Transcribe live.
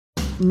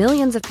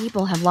Millions of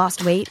people have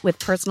lost weight with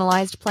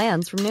personalized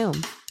plans from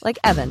Noom. Like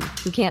Evan,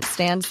 who can't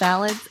stand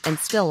salads and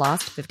still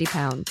lost 50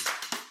 pounds.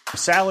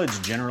 Salads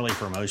generally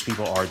for most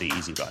people are the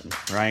easy button,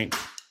 right?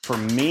 For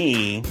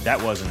me,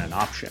 that wasn't an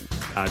option.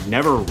 I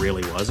never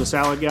really was a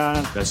salad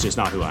guy. That's just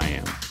not who I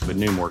am. But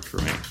Noom worked for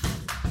me.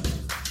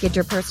 Get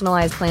your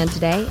personalized plan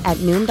today at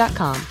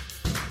Noom.com.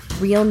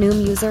 Real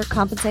Noom user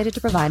compensated to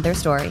provide their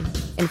story.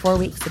 In 4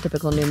 weeks, the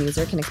typical Noom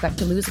user can expect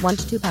to lose 1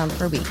 to 2 pounds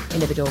per week.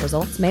 Individual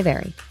results may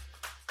vary.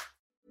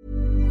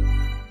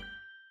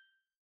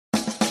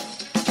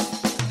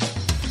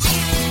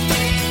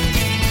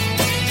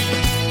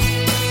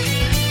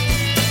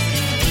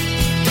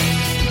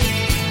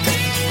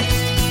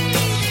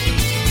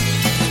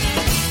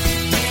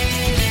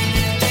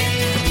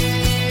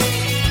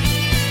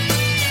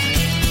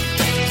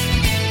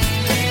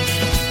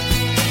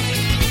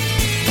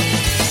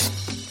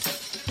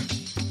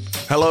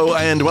 Hello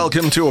and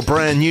welcome to a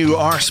brand new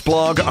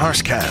Arseblog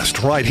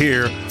Arsecast right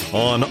here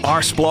on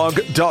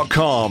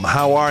arseblog.com.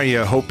 How are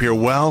you? Hope you're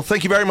well.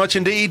 Thank you very much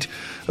indeed,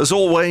 as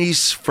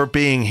always, for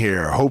being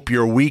here. Hope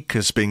your week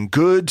has been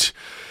good.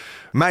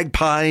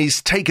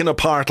 Magpies taken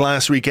apart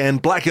last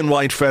weekend, black and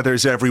white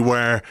feathers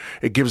everywhere.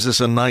 It gives us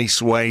a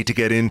nice way to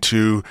get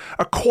into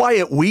a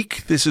quiet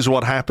week. This is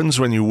what happens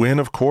when you win,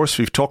 of course.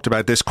 We've talked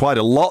about this quite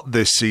a lot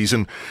this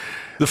season.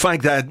 The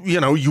fact that,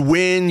 you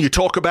win, you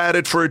talk about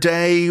it for a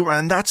day,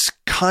 and that's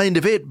kind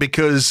of it,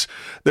 because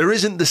there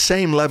isn't the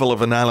same level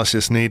of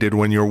analysis needed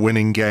when you're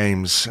winning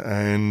games.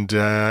 And,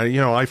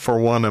 I, for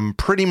one, am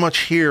pretty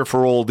much here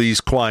for all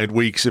these quiet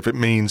weeks if it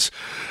means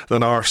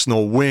that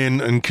Arsenal win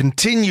and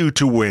continue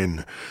to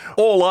win.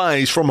 All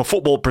eyes, from a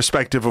football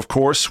perspective, of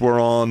course,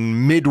 were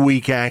on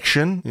midweek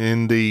action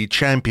in the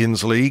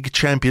Champions League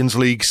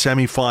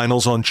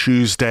semi-finals on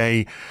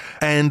Tuesday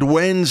and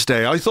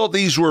Wednesday. I thought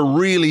these were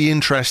really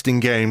interesting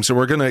games, and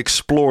we're going to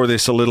explore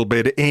this a little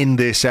bit in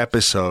this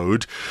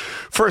episode.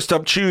 First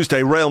up,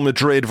 Tuesday, Real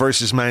Madrid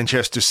versus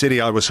Manchester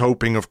City. I was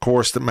hoping, of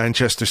course, that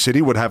Manchester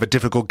City would have a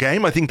difficult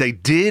game. I think they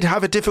did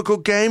have a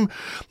difficult game.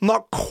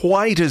 Not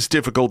quite as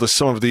difficult as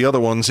some of the other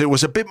ones. It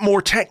was a bit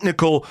more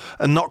technical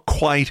and not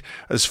quite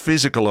as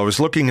physical. I was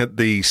looking at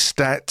the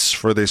stats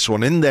for this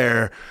one. In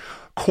their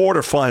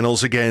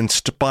quarterfinals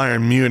against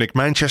Bayern Munich,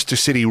 Manchester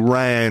City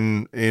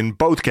ran in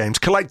both games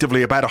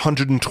collectively about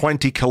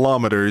 120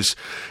 kilometres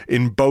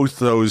in both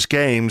those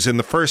games. In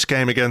the first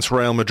game against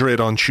Real Madrid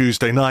on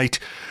Tuesday night,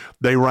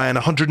 they ran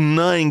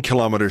 109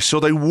 kilometres, so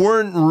they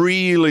weren't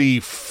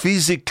really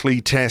physically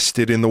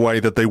tested in the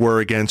way that they were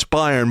against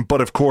Bayern.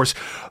 But of course,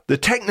 the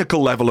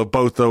technical level of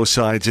both those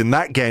sides in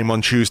that game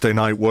on Tuesday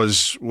night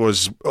was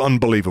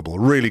unbelievable,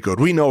 really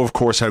good. We know, of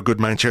course, how good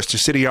Manchester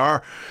City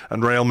are,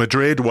 and Real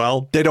Madrid,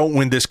 well, they don't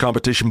win this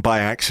competition by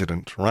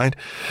accident, right?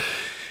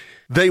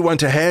 They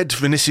went ahead.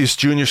 Vinicius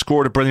Jr.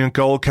 scored a brilliant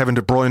goal. Kevin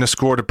De Bruyne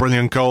scored a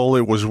brilliant goal.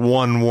 It was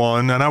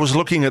 1-1. And I was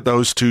looking at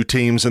those two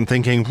teams and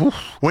thinking,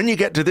 when you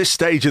get to this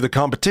stage of the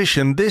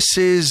competition, this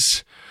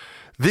is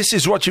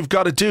what you've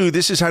got to do.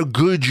 This is how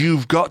good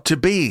you've got to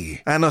be.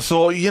 And I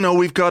thought,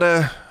 we've got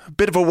a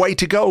bit of a way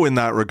to go in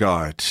that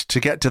regard to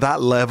get to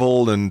that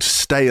level and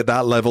stay at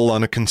that level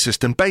on a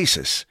consistent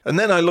basis. And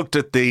then I looked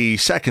at the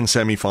second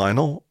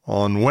semi-final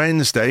on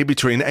Wednesday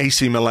between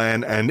AC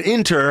Milan and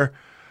Inter.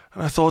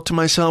 And I thought to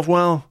myself,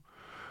 well,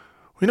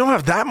 we don't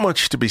have that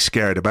much to be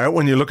scared about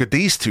when you look at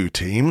these two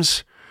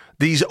teams.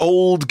 These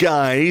old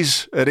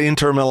guys at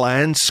Inter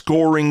Milan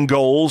scoring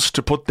goals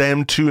to put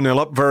them 2-0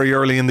 up very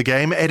early in the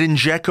game. Edin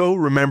Dzeko,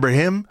 remember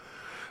him?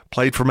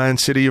 Played for Man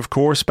City, of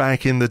course,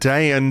 back in the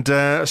day. And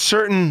a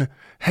certain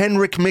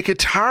Henrik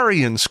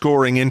Mkhitaryan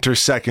scoring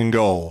Inter's second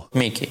goal.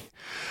 Mickey.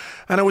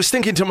 And I was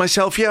thinking to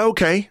myself, yeah,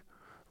 okay.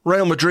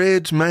 Real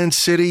Madrid, Man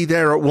City,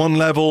 they're at one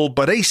level.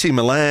 But AC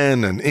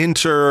Milan and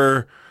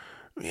Inter,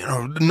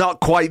 not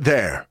quite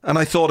there. And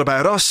I thought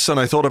about us, and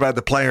I thought about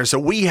the players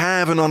that we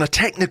have, and on a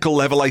technical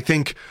level, I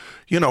think,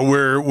 we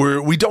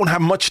don't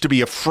have much to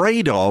be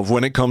afraid of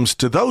when it comes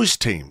to those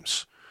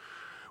teams.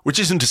 Which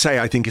isn't to say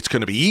I think it's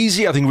going to be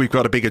easy. I think we've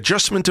got a big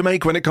adjustment to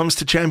make when it comes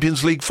to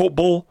Champions League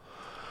football.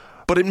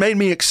 But it made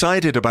me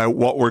excited about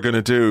what we're going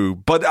to do.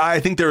 But I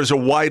think there is a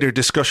wider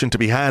discussion to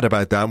be had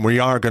about that, and we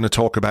are going to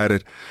talk about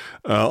it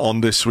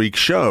on this week's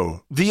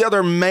show. The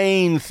other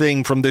main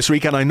thing from this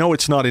week, and I know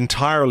it's not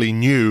entirely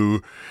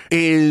new,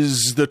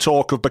 is the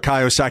talk of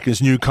Bukayo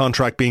Saka's new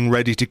contract being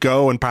ready to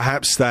go, and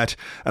perhaps that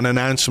an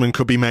announcement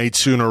could be made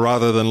sooner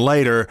rather than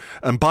later.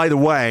 And by the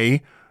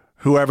way,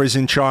 whoever's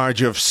in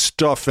charge of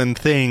stuff and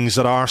things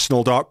at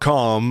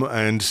Arsenal.com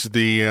and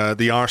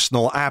the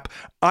Arsenal app,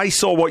 I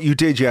saw what you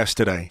did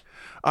yesterday.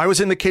 I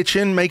was in the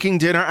kitchen making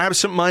dinner.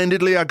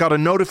 Absent-mindedly, I got a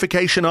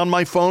notification on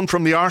my phone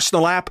from the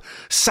Arsenal app.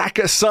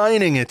 Saka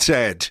signing, it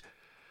said.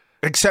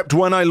 Except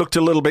when I looked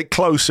a little bit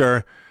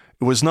closer,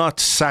 it was not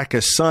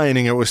Saka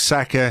signing, it was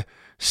Saka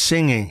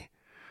singing,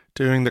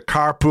 doing the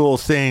carpool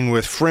thing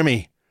with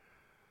Frimmy.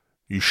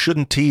 You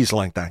shouldn't tease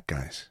like that,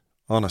 guys.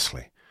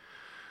 Honestly.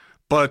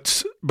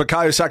 But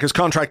Bukayo Saka's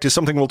contract is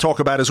something we'll talk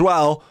about as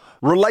well.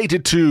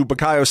 Related to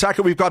Bukayo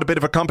Saka, we've got a bit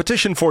of a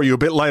competition for you a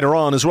bit later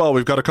on as well.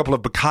 We've got a couple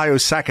of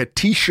Bukayo Saka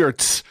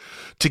t-shirts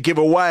to give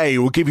away.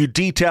 We'll give you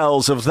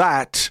details of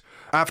that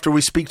after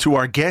we speak to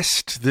our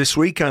guest this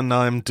week, and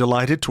I'm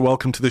delighted to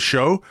welcome to the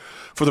show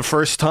for the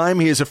first time.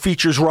 He is a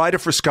features writer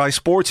for Sky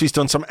Sports. He's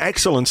done some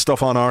excellent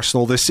stuff on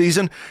Arsenal this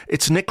season.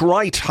 It's Nick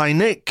Wright. Hi,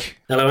 Nick.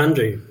 Hello,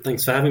 Andrew.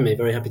 Thanks for having me.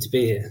 Very happy to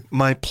be here.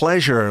 My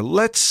pleasure.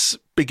 Let's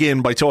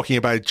begin by talking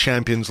about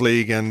Champions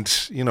League.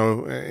 And, you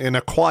know, in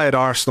a quiet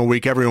Arsenal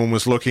week, everyone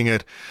was looking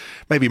at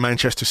maybe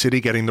Manchester City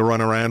getting the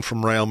runaround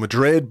from Real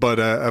Madrid, but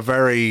a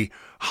very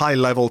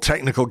high-level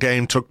technical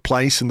game took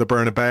place in the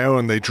Bernabeu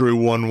and they drew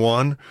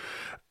 1-1.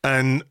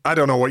 And I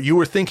don't know what you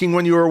were thinking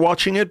when you were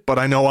watching it, but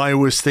I know I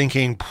was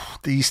thinking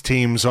these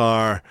teams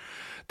are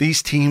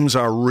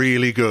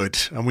really good.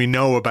 And we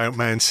know about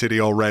Man City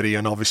already,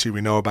 and obviously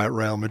we know about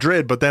Real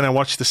Madrid. But then I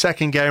watched the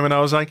second game and I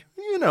was like,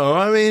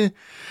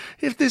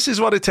 if this is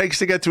what it takes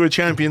to get to a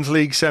Champions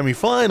League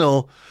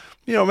semi-final,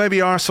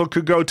 maybe Arsenal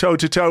could go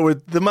toe-to-toe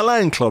with the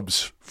Milan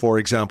clubs, for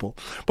example.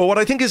 But what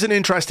I think is an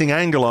interesting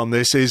angle on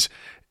this is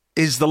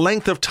the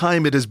length of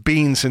time it has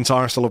been since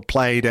Arsenal have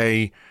played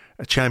a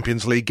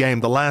Champions League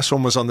game. The last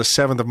one was on the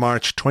 7th of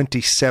March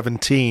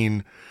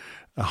 2017,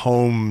 a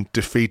home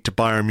defeat to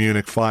Bayern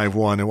Munich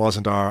 5-1. It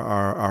wasn't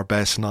our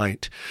best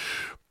night.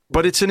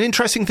 But it's an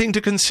interesting thing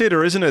to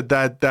consider, isn't it,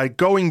 that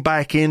going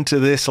back into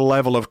this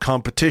level of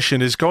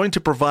competition is going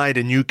to provide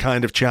a new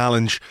kind of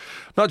challenge,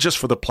 not just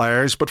for the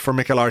players, but for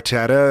Mikel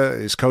Arteta,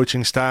 his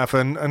coaching staff,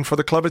 and for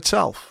the club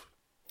itself.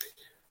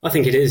 I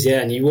think it is, yeah.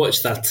 And you watch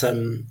that,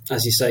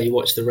 as you say, you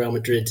watch the Real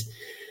Madrid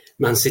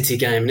Man City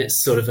game, and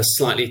it's sort of a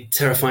slightly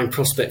terrifying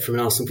prospect from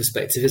an Arsenal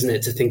perspective, isn't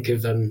it, to think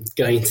of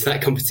going into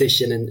that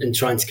competition and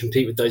trying to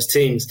compete with those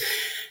teams.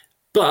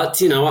 But,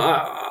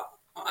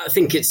 I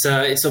think it's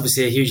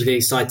obviously a hugely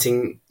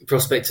exciting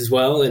prospect as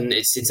well, and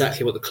it's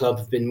exactly what the club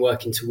have been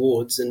working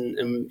towards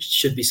and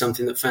should be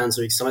something that fans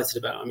are excited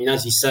about. I mean,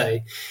 as you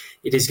say,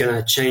 it is going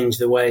to change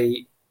the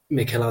way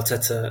Mikel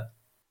Arteta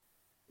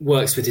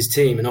works with his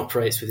team and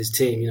operates with his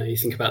team. You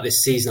think about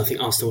this season, I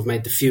think Arsenal have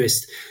made the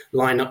fewest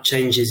lineup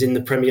changes in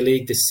the Premier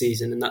League this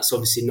season, and that's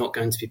obviously not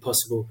going to be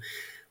possible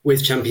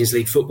with Champions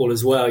League football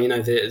as well.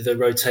 The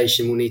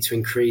rotation will need to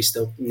increase.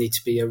 There'll need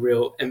to be a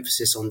real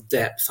emphasis on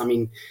depth. I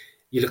mean,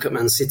 you look at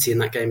Man City in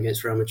that game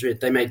against Real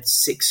Madrid, they made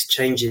 6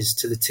 changes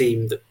to the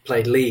team that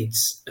played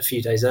Leeds a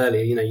few days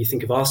earlier. You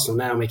think of Arsenal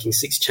now making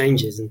 6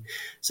 changes, and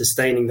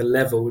sustaining the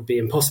level would be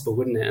impossible,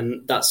 wouldn't it?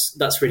 And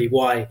that's really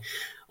why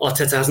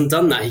Arteta hasn't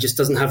done that. He just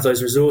doesn't have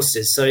those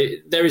resources. So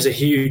there is a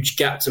huge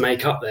gap to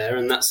make up there,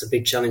 and that's a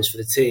big challenge for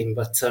the team.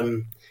 But,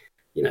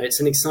 it's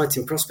an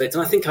exciting prospect.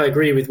 And I think I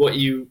agree with what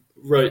you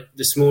wrote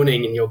this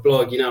morning in your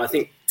blog. I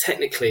think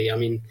technically,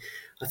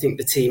 I think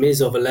the team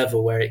is of a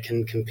level where it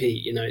can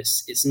compete.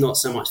 It's not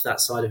so much that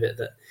side of it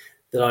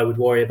that I would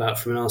worry about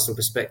from an Arsenal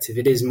perspective.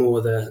 It is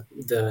more the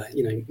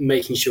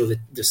making sure that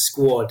the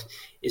squad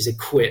is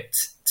equipped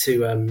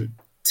to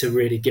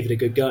really give it a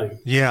good go.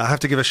 Yeah, I have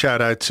to give a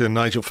shout out to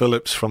Nigel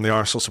Phillips from the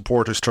Arsenal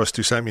Supporters Trust,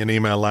 who sent me an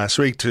email last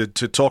week to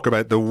talk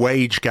about the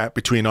wage gap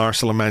between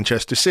Arsenal and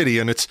Manchester City,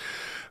 and it's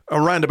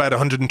around about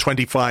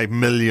 £125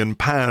 million,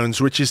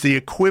 which is the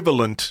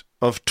equivalent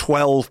of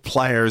 12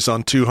 players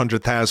on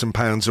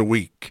 £200,000 a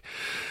week.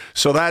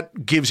 So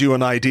that gives you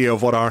an idea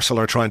of what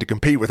Arsenal are trying to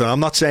compete with. And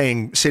I'm not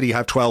saying City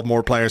have 12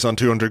 more players on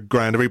 200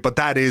 grand a week, but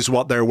that is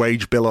what their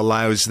wage bill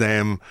allows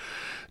them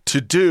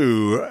to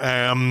do.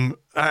 And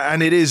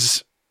it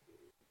is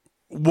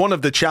one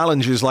of the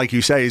challenges, like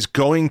you say, is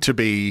going to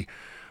be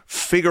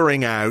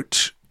figuring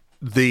out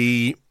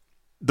the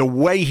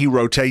way he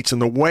rotates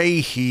and the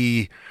way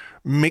he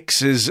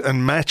mixes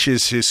and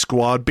matches his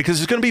squad, because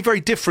it's going to be very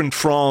different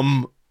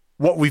from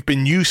what we've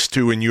been used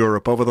to in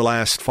Europe over the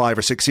last 5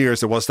 or 6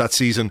 years. There was that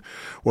season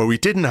where we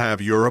didn't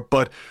have Europe,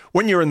 but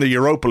when you're in the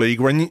Europa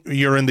League, when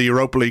you're in the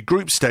Europa League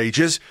group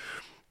stages,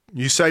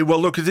 you say, well,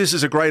 look, this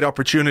is a great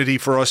opportunity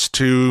for us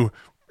to,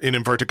 in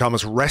inverted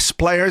commas, rest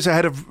players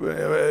ahead of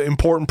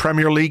important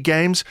Premier League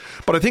games.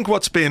 But I think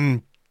what's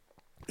been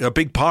a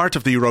big part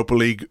of the Europa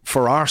League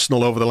for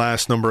Arsenal over the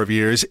last number of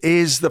years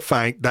is the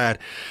fact that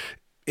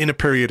in a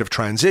period of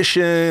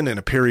transition, in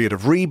a period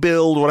of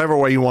rebuild, whatever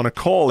way you want to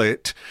call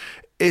it,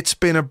 it's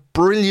been a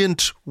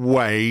brilliant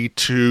way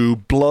to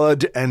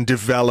blood and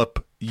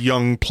develop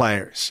young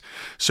players.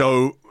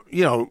 So,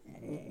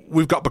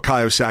 we've got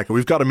Bukayo Saka,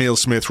 we've got Emile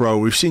Smith-Rowe,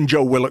 we've seen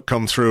Joe Willock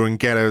come through and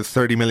get a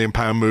 £30 million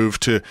move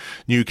to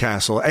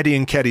Newcastle. Eddie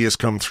Nketiah has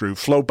come through.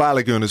 Flo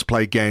Balogun has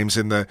played games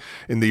in the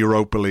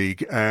Europa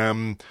League.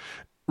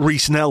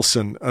 Reece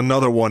Nelson,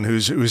 another one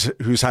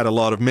who's had a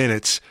lot of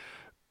minutes.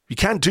 You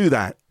can't do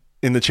that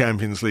in the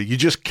Champions League. You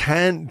just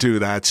can't do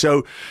that.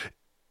 So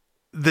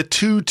the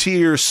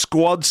 2-tier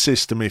squad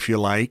system, if you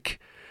like,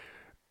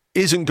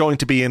 isn't going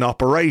to be in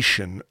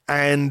operation.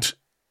 And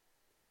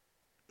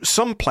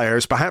some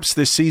players, perhaps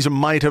this season,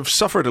 might have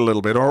suffered a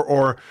little bit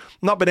or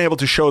not been able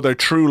to show their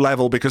true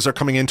level because they're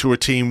coming into a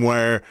team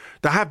where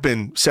there have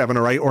been 7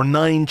 or 8 or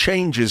 9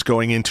 changes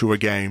going into a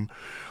game.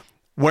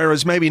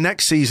 Whereas maybe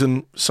next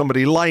season,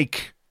 somebody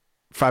like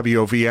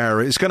Fabio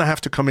Vieira is going to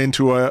have to come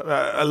into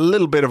a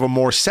little bit of a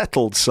more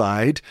settled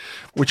side,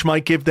 which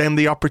might give them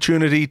the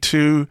opportunity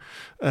to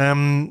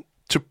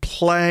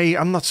play.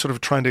 I'm not sort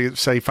of trying to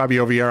say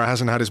Fabio Vieira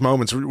hasn't had his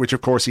moments, which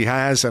of course he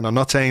has, and I'm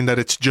not saying that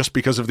it's just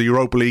because of the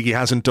Europa League he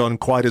hasn't done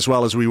quite as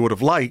well as we would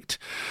have liked,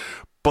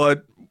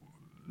 but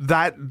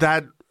that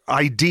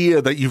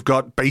idea that you've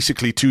got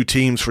basically two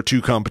teams for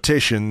two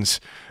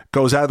competitions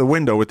goes out the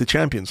window with the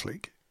Champions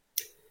League.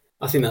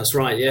 I think that's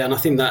right, yeah, and I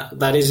think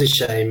that is a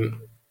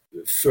shame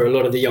for a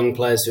lot of the young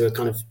players who are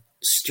kind of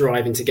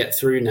striving to get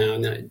through now,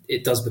 and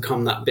it does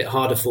become that bit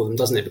harder for them,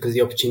 doesn't it? Because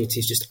the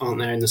opportunities just aren't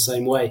there in the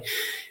same way.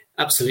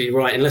 Absolutely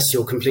right. Unless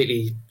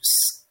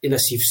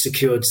you've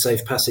secured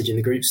safe passage in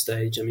the group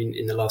stage, I mean,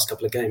 in the last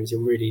couple of games,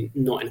 you're really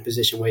not in a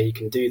position where you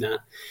can do that.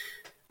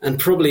 And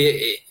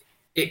probably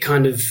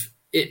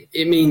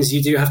it means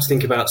you do have to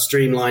think about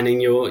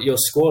streamlining your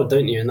squad,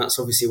 don't you? And that's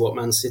obviously what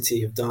Man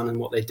City have done and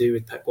what they do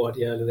with Pep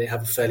Guardiola. They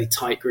have a fairly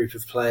tight group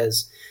of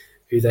players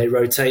who they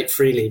rotate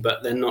freely,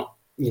 but they're not,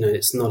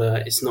 it's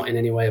not in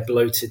any way a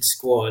bloated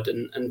squad.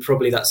 And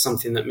probably that's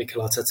something that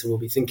Mikel Arteta will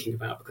be thinking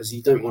about, because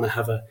you don't want to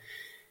have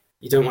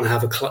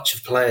a clutch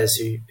of players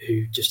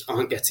who just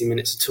aren't getting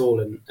minutes at all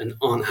and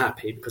aren't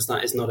happy, because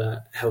that is not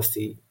a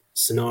healthy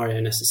scenario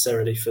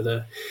necessarily for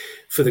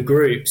the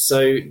group.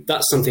 So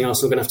that's something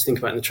Arsenal are going to have to think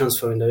about in the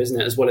transfer window, isn't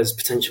it? As well as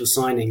potential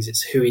signings,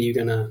 it's who are you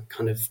going to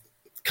kind of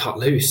cut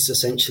loose,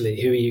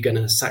 essentially? Who are you going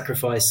to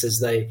sacrifice as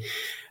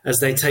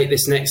they take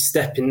this next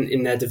step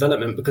in their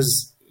development?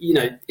 Because,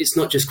 it's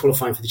not just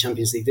qualifying for the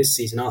Champions League this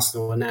season.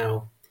 Arsenal are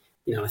now,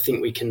 I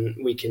think we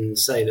can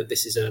say that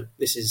this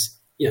is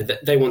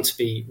that they want to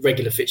be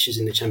regular fixtures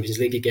in the Champions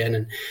League again.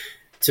 And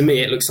to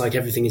me, it looks like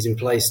everything is in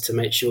place to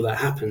make sure that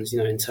happens,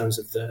 in terms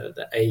of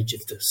the age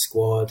of the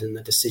squad and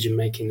the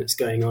decision-making that's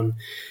going on,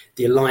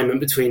 the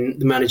alignment between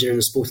the manager and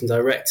the sporting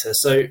director.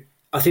 So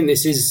I think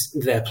this is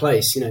their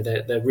place.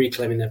 They're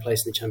reclaiming their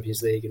place in the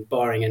Champions League, and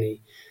barring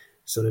any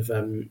sort of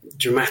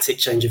dramatic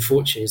change of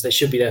fortunes, they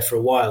should be there for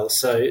a while.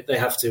 So they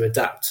have to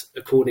adapt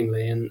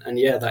accordingly. And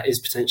yeah, that is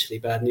potentially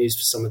bad news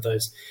for some of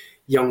those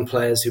young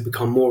players who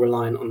become more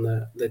reliant on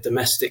the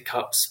domestic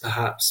cups,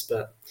 perhaps.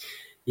 But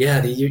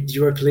yeah, the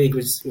Europa League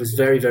was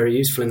very, very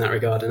useful in that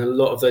regard. And a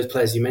lot of those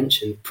players you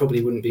mentioned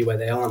probably wouldn't be where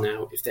they are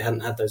now if they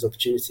hadn't had those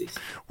opportunities.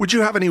 Would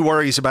you have any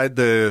worries about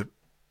the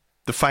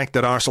fact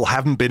that Arsenal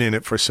haven't been in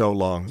it for so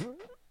long?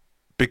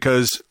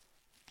 Because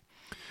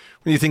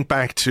when you think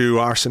back to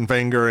Arsene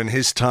Wenger and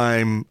his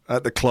time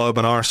at the club,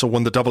 and Arsenal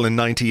won the double in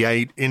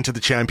 98 into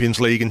the Champions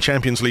League, and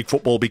Champions League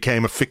football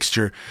became a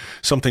fixture,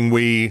 something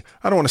we,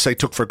 I don't want to say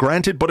took for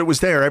granted, but it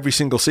was there every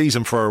single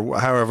season for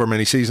however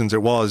many seasons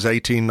it was,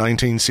 18,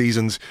 19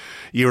 seasons,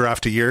 year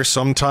after year,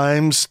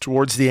 sometimes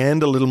towards the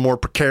end a little more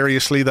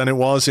precariously than it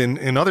was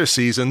in other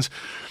seasons.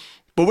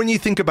 But when you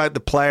think about the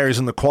players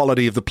and the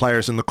quality of the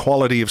players and the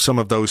quality of some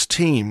of those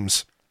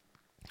teams,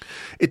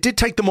 it did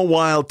take them a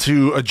while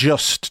to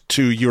adjust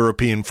to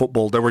European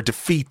football. There were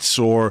defeats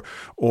or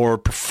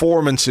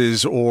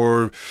performances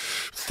or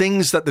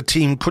things that the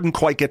team couldn't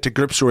quite get to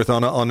grips with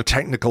on a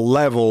technical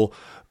level.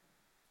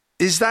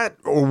 Is that,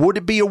 or would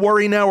it be a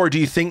worry now, or do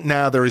you think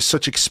now there is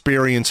such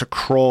experience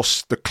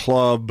across the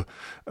club,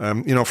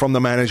 from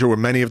the manager with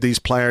many of these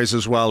players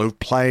as well who've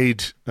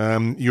played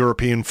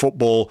European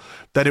football,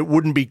 that it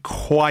wouldn't be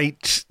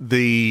quite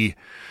the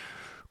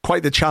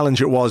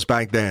challenge it was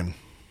back then?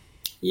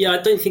 Yeah, I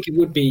don't think it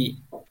would be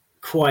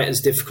quite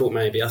as difficult,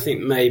 maybe. I think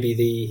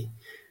maybe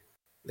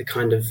the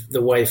kind of the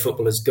way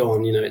football has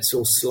gone, it's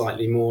all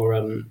slightly more,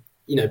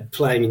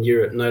 playing in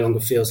Europe no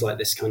longer feels like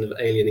this kind of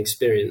alien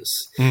experience.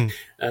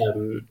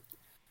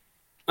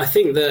 I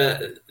think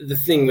the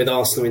thing with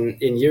Arsenal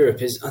in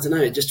Europe is, I don't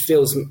know, it just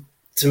feels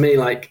to me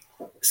like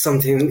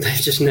something that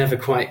they've just never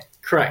quite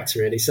cracked,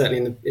 really,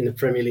 certainly in the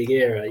Premier League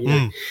era.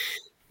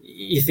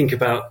 You think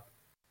about,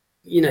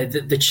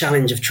 the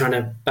challenge of trying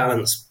to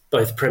balance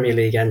both Premier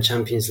League and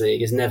Champions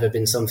League has never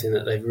been something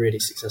that they've really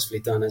successfully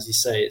done. As you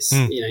say, it's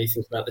you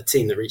think about the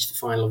team that reached the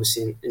final,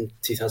 obviously in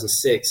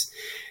 2006.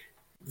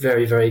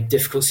 Very, very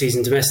difficult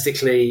season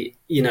domestically.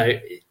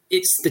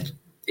 It's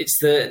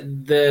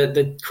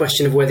the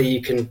question of whether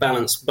you can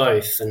balance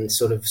both and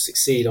sort of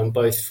succeed on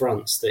both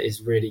fronts that is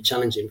really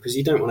challenging, because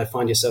you don't want to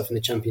find yourself in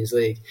the Champions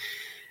League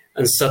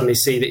and suddenly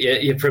see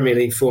that your Premier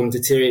League form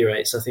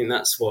deteriorates. I think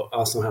that's what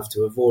Arsenal have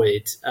to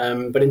avoid.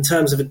 But in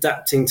terms of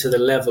adapting to the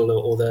level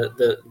or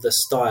the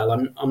style,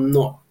 I'm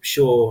not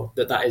sure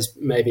that is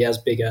maybe as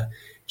big a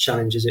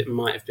challenge as it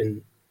might have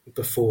been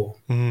before.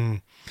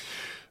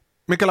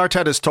 Mikel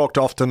Arteta has talked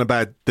often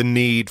about the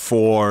need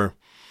for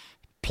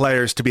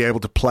players to be able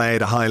to play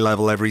at a high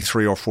level every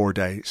 3 or 4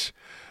 days.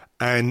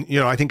 And,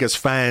 I think as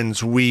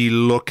fans, we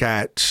look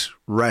at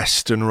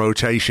rest and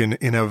rotation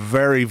in a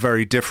very,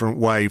 very different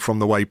way from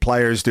the way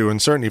players do,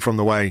 and certainly from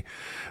the way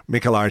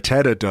Mikel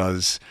Arteta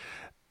does.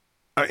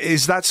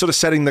 is that sort of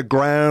setting the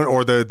ground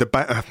or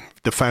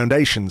the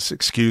foundations,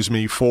 excuse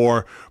me,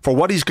 for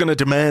what he's going to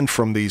demand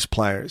from these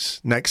players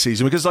next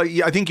season? Because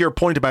I think your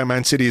point about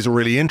Man City is a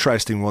really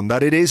interesting one,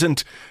 that it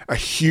isn't a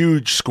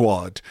huge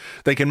squad.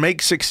 They can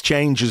make 6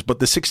 changes, but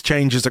the 6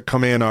 changes that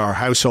come in are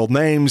household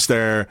names.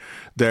 They're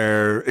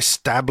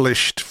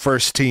established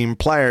first team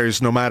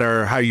players, no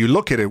matter how you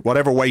look at it.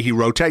 Whatever way he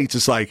rotates,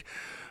 it's like,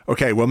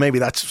 okay, well, maybe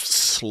that's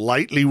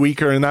slightly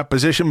weaker in that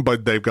position,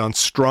 but they've gone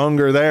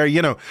stronger there.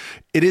 You know,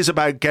 it is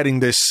about getting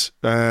this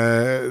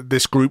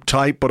this group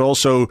tight, but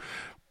also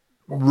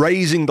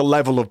raising the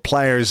level of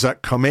players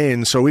that come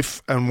in. So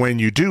if and when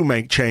you do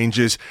make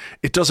changes,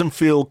 it doesn't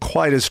feel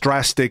quite as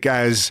drastic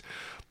as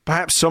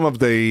perhaps some of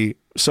the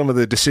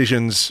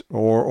decisions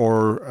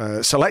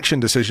or selection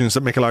decisions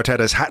that Mikel Arteta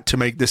has had to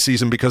make this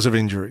season because of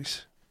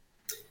injuries.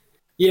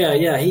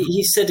 Yeah.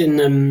 He said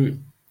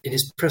in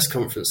his press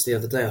conference the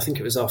other day, I think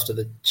it was after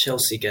the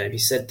Chelsea game, he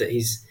said that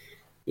he's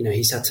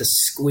had to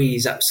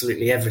squeeze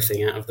absolutely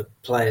everything out of the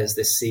players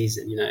this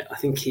season. You know, I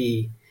think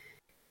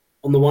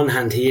on the one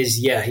hand, he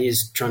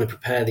is trying to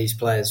prepare these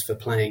players for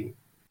playing,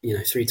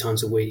 3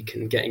 times a week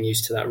and getting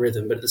used to that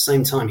rhythm. But at the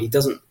same time, he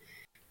doesn't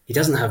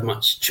have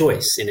much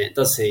choice in it,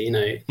 does he?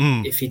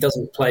 If he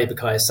doesn't play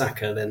Bukayo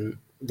Saka, then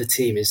the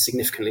team is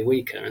significantly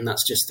weaker, and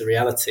that's just the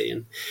reality.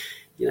 And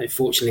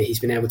fortunately, he's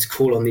been able to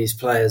call on these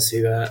players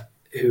who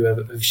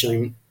have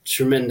shown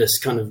tremendous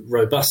kind of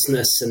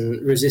robustness and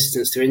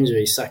resistance to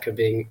injury, Saka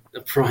being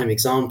a prime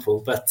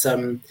example. But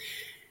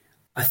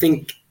I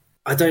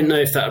don't know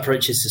if that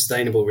approach is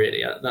sustainable,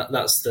 really.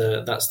 That's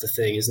the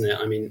thing, isn't it?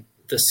 I mean,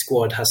 the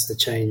squad has to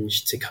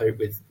change to cope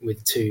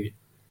with 2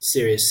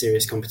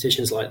 serious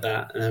competitions like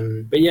that.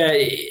 But yeah,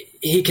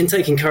 he can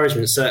take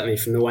encouragement, certainly,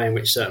 from the way in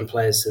which certain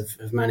players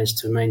have managed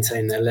to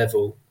maintain their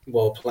level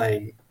while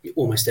playing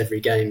almost every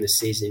game this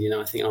season.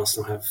 I think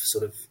Arsenal have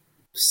sort of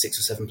 6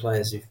 or 7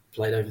 players who've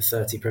played over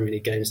 30 Premier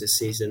League games this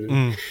season.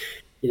 And,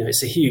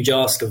 it's a huge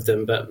ask of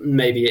them, but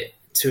maybe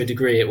to a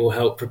degree it will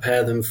help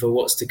prepare them for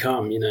what's to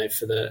come,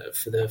 for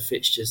the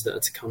fixtures that are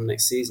to come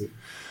next season.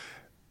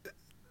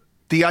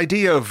 The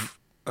idea of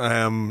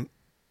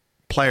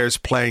players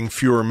playing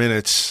fewer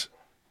minutes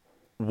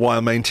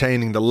while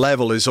maintaining the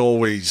level is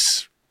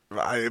always,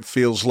 it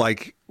feels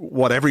like,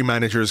 what every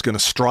manager is going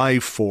to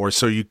strive for.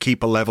 So you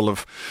keep a level of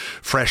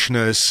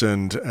freshness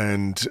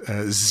and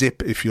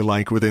zip, if you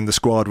like, within the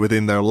squad,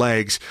 within their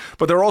legs.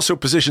 But there are also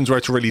positions where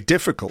it's really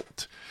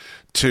difficult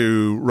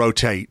to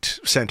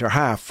rotate. Centre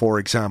half, for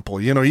example.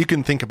 You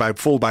can think about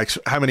fullbacks.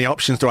 How many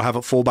options do I have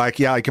at fullback?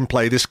 Yeah, I can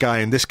play this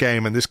guy in this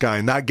game and this guy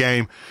in that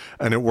game,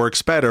 and it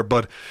works better.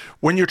 But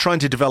when you're trying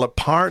to develop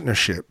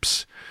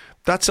partnerships,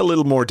 that's a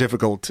little more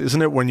difficult,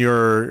 isn't it? When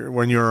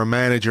you're a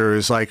manager,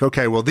 is like,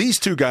 okay, well, these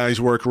 2 guys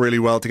work really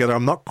well together.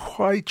 I'm not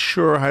quite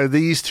sure how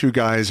these 2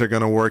 guys are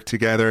going to work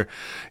together.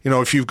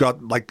 If you've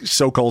got like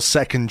so-called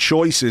second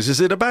choices, is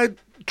it about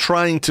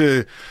trying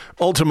to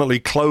ultimately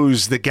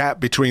close the gap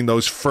between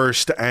those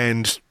first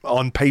and,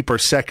 on paper,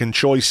 second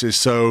choices,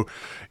 so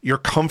you're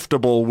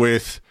comfortable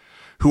with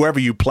whoever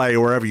you play,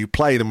 wherever you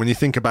play them? When you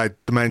think about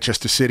the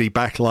Manchester City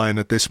backline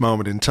at this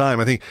moment in time,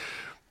 I think,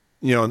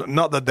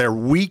 not that they're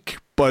weak,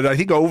 but I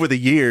think over the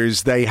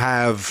years they've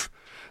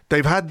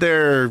had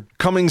their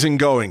comings and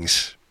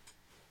goings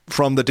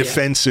from the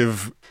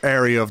defensive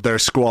area of their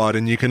squad,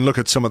 and you can look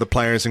at some of the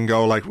players and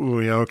go like,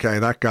 "Ooh, yeah, okay,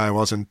 that guy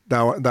wasn't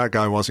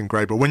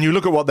great." But when you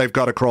look at what they've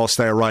got across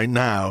there right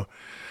now,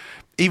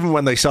 even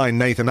when they signed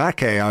Nathan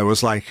Ake, I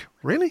was like,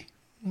 really?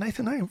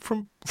 Nathan Ake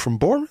from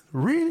Bournemouth?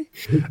 Really?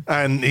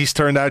 And he's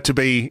turned out to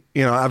be,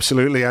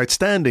 absolutely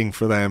outstanding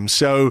for them.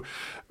 So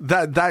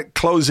that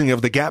closing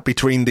of the gap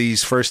between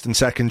these first and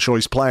second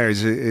choice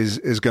players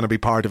is going to be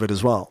part of it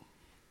as well.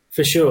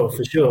 For sure.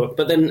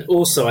 But then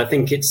also, I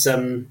think it's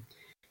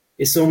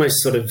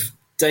almost sort of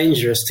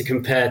dangerous to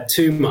compare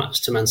too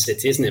much to Man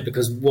City, isn't it?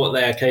 Because what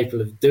they are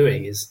capable of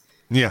doing is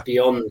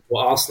beyond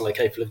what Arsenal are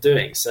capable of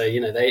doing. So,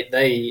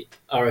 they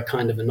are a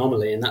kind of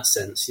anomaly in that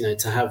sense,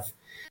 to have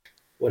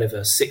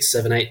 6,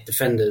 7, 8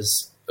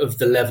 defenders of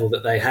the level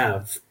that they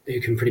have who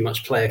can pretty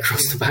much play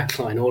across the back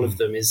line, all of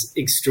them, is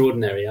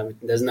extraordinary. I mean,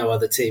 there's no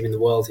other team in the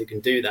world who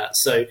can do that.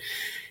 So,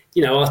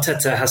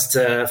 Arteta has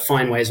to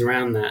find ways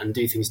around that and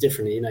do things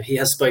differently. He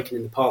has spoken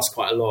in the past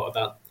quite a lot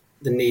about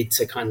the need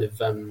to kind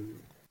of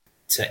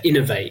to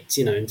innovate,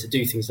 and to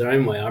do things their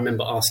own way. I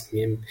remember asking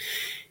him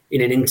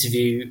in an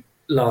interview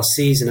last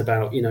season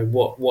about,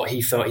 what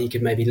he felt he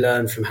could maybe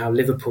learn from how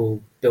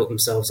Liverpool built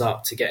themselves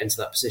up to get into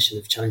that position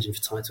of challenging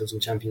for titles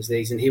and Champions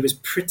Leagues. And he was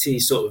pretty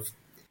sort of,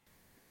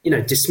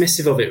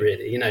 dismissive of it,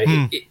 really.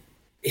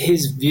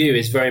 His view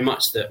is very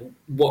much that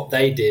what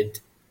they did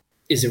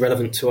is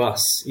irrelevant to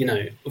us.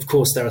 Of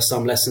course, there are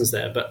some lessons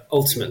there, but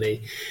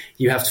ultimately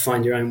you have to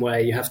find your own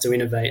way. You have to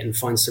innovate and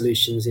find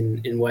solutions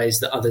in ways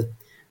that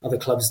other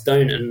clubs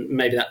don't. And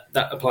maybe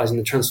that applies in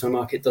the transfer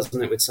market,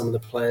 doesn't it, with some of the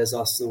players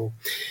Arsenal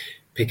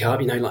pick up,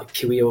 like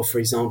Kiwior, for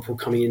example,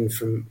 coming in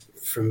from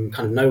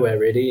kind of nowhere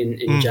really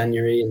in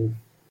January, and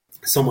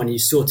someone you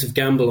sort of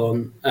gamble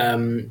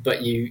on,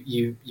 but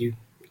you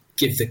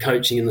give the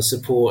coaching and the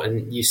support,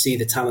 and you see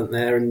the talent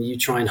there and you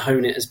try and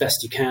hone it as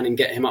best you can and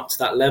get him up to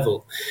that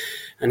level.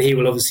 And he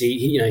will obviously,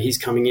 he's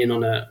coming in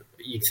on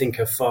you'd think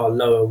a far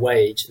lower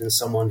wage than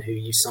someone who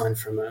you signed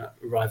from a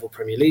rival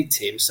Premier League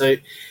team. So,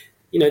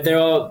 there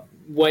are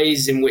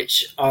ways in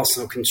which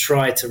Arsenal can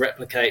try to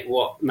replicate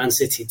what Man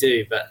City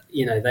do, but,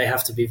 they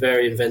have to be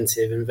very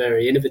inventive and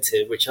very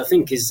innovative, which I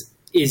think is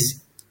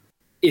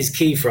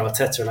key for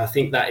Arteta. And I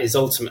think that is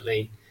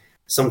ultimately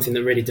something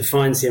that really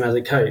defines him as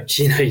a coach.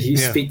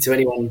 Speak to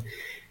anyone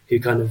who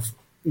kind of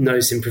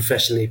knows him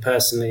professionally,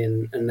 personally,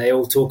 and they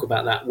all talk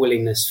about that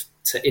willingness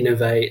to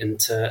innovate and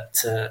to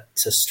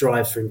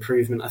strive for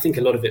improvement. I think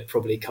a lot of it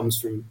probably comes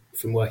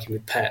from working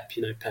with Pep.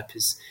 Pep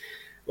is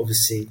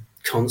obviously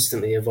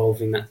constantly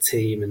evolving that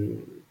team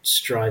and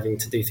striving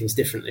to do things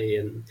differently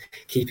and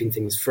keeping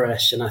things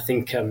fresh. And I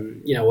think,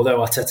 although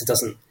Arteta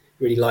doesn't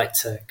really like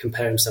to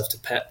compare himself to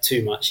Pep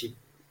too much,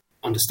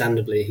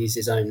 understandably, he's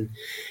his own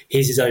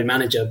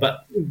manager.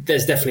 But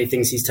there's definitely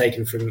things he's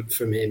taken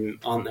from him,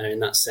 aren't there, in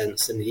that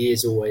sense? And he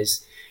is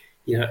always,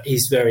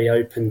 he's very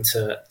open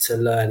to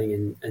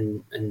learning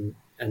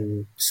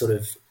and sort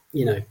of,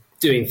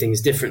 doing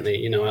things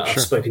differently.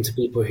 I've spoken to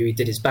people who he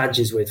did his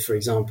badges with, for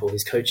example,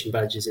 his coaching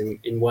badges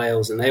in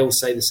Wales, and they all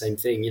say the same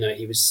thing.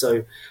 He was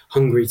so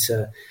hungry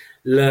to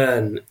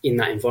learn in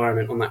that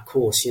environment, on that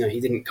course. He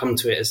didn't come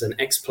to it as an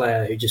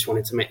ex-player who just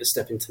wanted to make the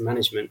step into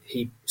management.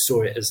 He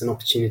saw it as an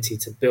opportunity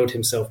to build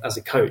himself as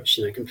a coach,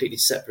 completely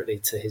separately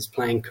to his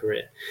playing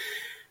career.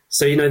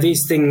 So,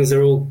 these things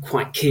are all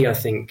quite key, I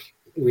think,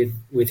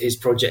 with his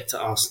project at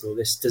Arsenal,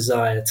 this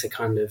desire to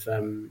kind of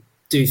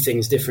do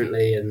things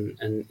differently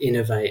and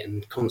innovate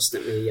and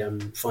constantly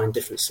find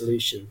different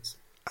solutions.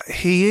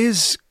 He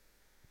is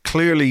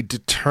clearly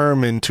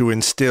determined to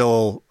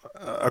instill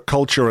a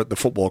culture at the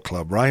football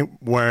club, right,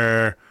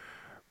 where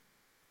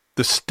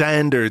the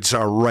standards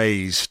are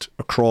raised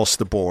across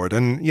the board.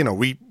 And,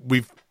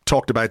 we've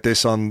talked about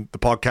this on the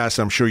podcast.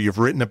 I'm sure you've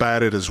written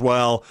about it as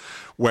well,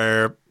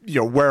 where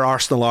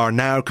Arsenal are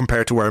now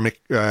compared to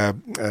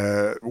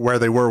where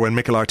they were when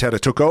Mikel Arteta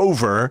took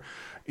over,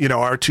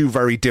 are two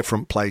very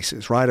different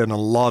places, right? And a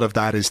lot of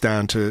that is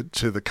down to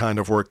the kind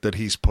of work that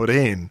he's put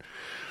in.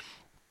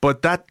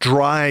 But that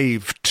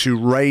drive to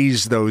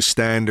raise those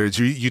standards,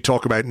 you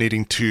talk about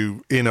needing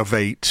to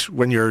innovate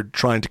when you're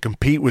trying to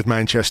compete with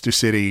Manchester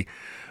City,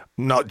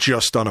 not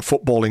just on a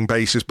footballing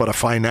basis, but a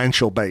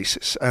financial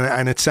basis.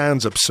 And it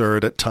sounds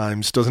absurd at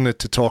times, doesn't it,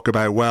 to talk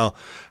about, well,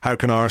 how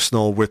can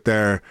Arsenal with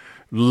their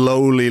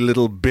lowly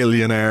little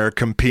billionaire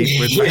compete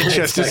with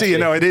Manchester City?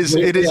 It is.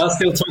 We are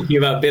still talking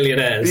about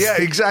billionaires. Yeah,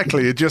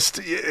 exactly.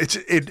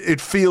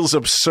 It feels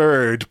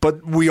absurd,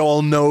 but we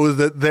all know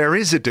that there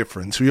is a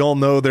difference. We all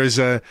know there's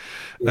a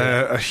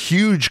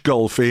huge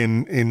gulf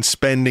in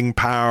spending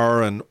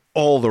power and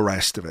all the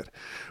rest of it.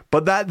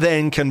 But that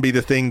then can be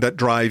the thing that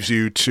drives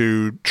you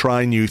to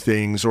try new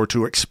things or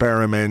to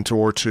experiment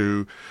or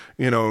to,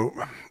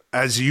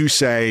 as you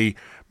say,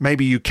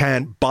 maybe you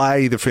can't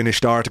buy the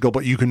finished article,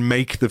 but you can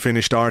make the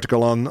finished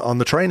article on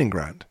the training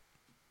ground.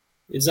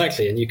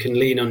 Exactly, and you can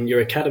lean on your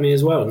academy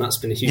as well, and that's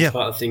been a huge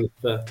part of things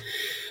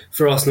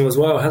for Arsenal as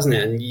well, hasn't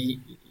it?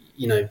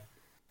 And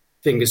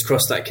fingers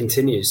crossed that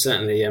continues.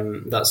 Certainly,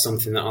 that's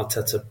something that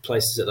Arteta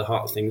places at the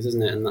heart of things,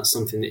 isn't it? And that's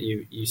something that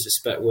you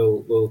suspect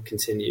will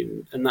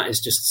continue. And that is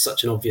just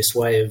such an obvious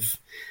way of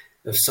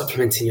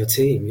supplementing your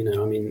team.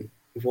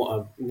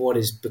 What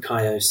is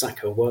Bukayo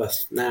Saka worth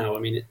now?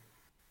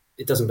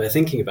 It doesn't bear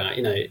thinking about.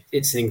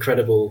 It's an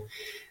incredible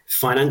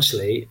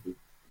financially,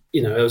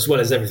 as well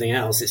as everything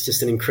else. It's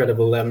just an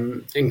incredible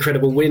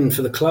win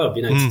for the club,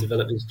 to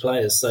develop these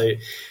players. So,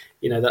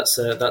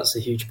 that's a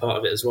huge part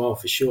of it as well,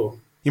 for sure.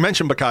 You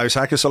mentioned Bukayo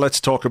Saka, so let's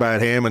talk about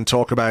him and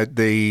talk about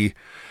the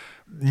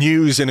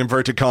news, in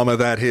inverted comma,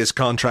 that his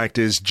contract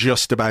is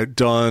just about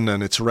done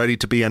and it's ready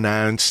to be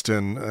announced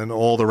and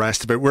all the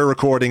rest of it. We're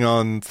recording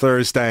on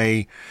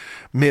Thursday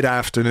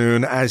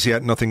mid-afternoon. As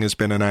yet, nothing has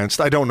been announced.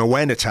 I don't know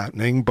when it's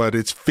happening, but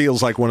it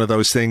feels like one of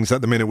those things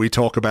that the minute we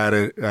talk about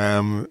it,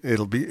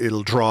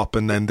 it'll drop,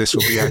 and then this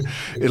will be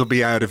it'll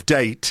be out of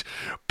date.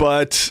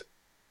 But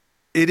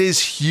it is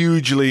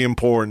hugely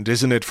important,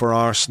 isn't it, for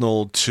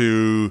Arsenal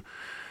to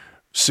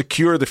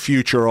secure the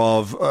future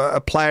of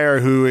a player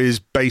who is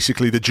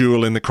basically the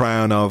jewel in the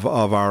crown of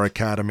our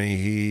academy.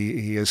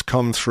 He has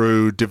come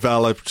through,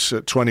 developed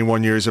at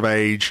 21 years of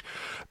age.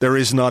 There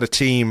is not a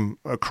team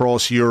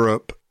across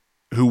Europe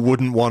who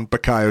wouldn't want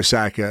Bukayo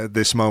Saka at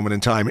this moment in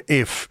time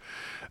if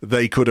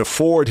they could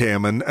afford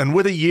him. And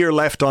with a year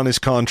left on his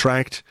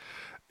contract,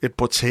 it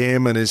puts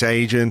him and his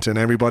agent and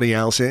everybody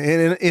else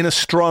in a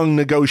strong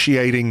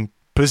negotiating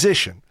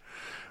position.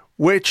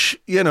 Which,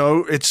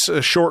 it's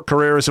a short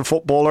career as a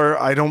footballer.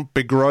 I don't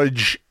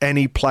begrudge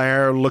any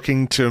player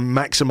looking to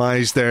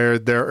maximize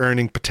their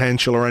earning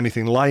potential or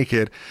anything like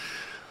it.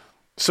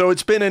 So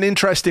it's been an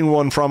interesting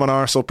one from an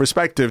Arsenal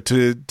perspective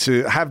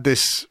to have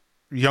this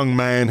young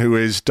man who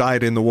is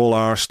dyed-in-the-wool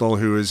Arsenal,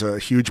 who is a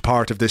huge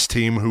part of this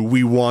team, who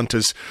we want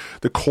as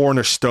the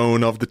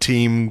cornerstone of the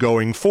team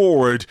going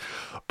forward.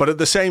 But at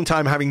the same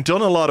time, having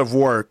done a lot of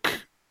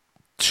work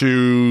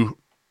to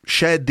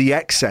shed the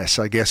excess,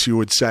 I guess you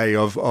would say,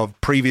 of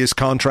previous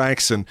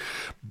contracts and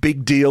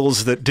big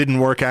deals that didn't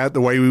work out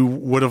the way we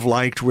would have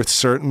liked with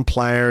certain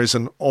players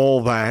and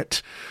all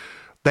that.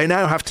 They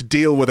now have to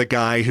deal with a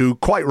guy who,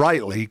 quite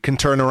rightly, can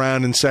turn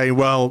around and say,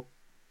 well,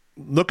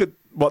 look at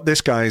what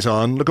this guy's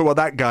on, look at what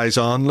that guy's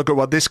on, look at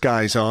what this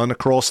guy's on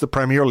across the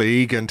Premier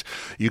League, and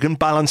you can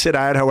balance it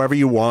out however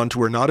you want.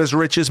 We're not as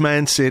rich as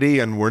Man City,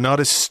 and we're not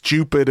as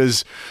stupid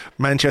as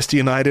Manchester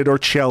United or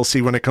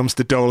Chelsea when it comes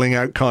to doling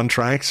out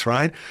contracts,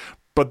 right?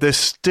 But there's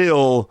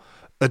still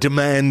a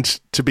demand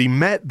to be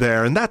met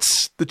there, and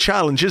that's the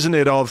challenge, isn't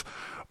it,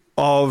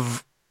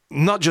 of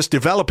not just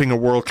developing a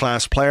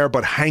world-class player,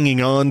 but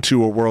hanging on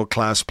to a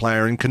world-class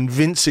player and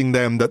convincing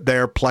them that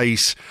their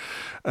place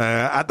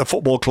at the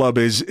football club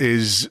is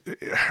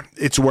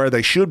it's where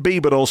they should be,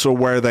 but also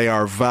where they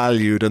are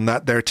valued, and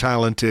that their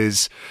talent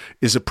is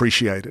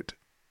appreciated.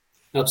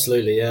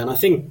 Absolutely, yeah. And I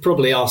think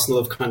probably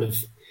Arsenal have kind of,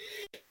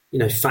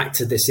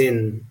 factored this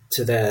in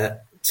to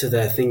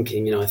their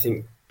thinking. I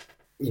think,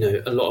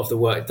 a lot of the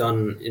work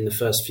done in the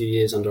first few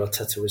years under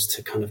Arteta was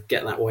to kind of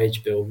get that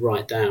wage bill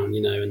right down,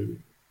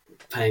 and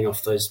paying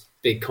off those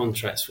big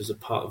contracts was a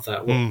part of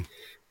that.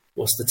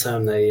 What's the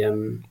term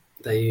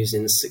they use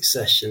in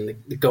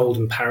succession? The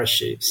golden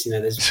parachutes.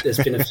 There's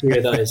been a few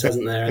of those,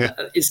 hasn't there? And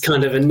it's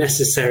kind of a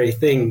necessary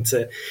thing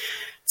to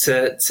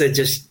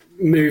just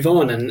move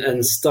on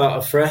and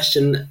start afresh.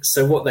 And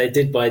so what they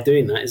did by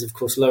doing that is, of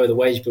course, lower the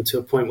wage bill to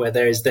a point where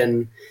there is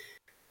then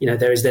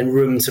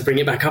room to bring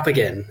it back up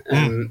again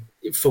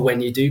for when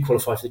you do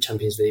qualify for the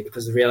Champions League,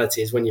 because the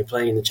reality is when you're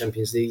playing in the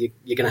Champions League,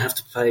 you're going to have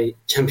to pay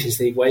Champions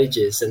League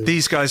wages. And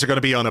these guys are going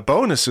to be on a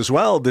bonus as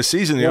well this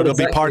season. They'll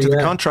be part of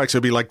the contracts.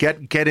 It'll be like,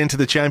 get into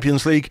the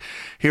Champions League.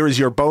 Here is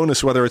your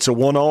bonus, whether it's a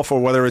one-off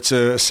or whether it's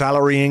a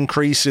salary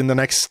increase in the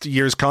next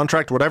year's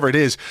contract, whatever it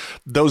is.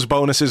 Those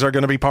bonuses are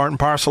going to be part and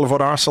parcel of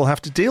what Arsenal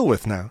have to deal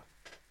with now.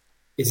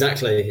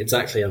 Exactly.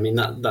 I mean,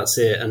 that's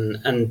it.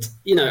 And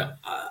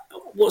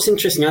what's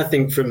interesting, I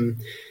think,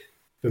 from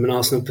an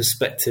Arsenal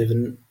perspective,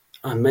 and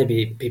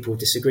maybe people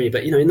disagree,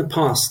 but in the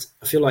past,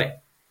 I feel like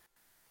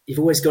you've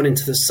always gone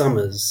into the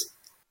summers,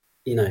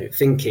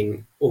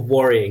 thinking or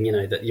worrying,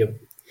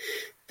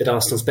 that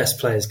Arsenal's best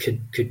players could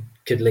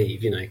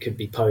leave, could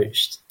be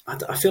poached.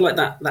 I feel like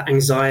that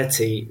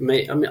anxiety.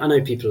 I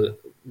know people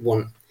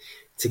want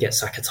to get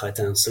Saka tied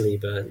down,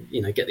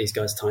 Saliba, get these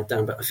guys tied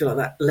down, but I feel like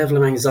that level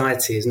of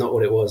anxiety is not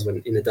what it was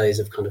when in the days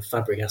of kind of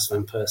Fabregas,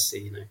 Van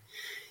Persie,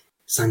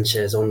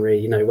 Sanchez,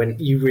 Henry, when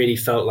you really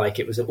felt like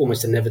it was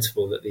almost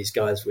inevitable that these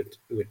guys would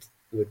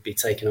be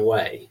taken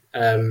away.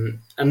 And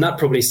that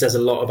probably says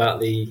a lot about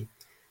the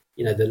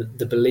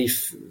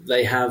belief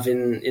they have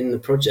in the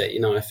project.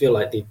 I feel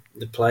like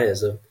the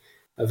players are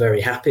very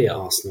happy at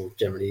Arsenal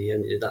generally,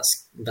 and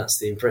that's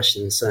the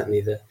impression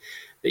certainly that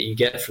you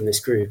get from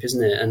this group,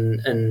 isn't it?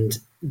 And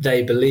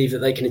they believe that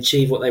they can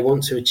achieve what they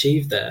want to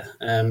achieve there.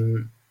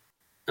 And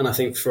I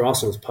think for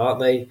Arsenal's part,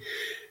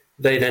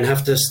 they then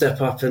have to step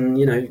up and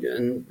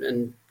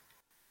and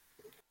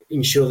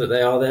ensure that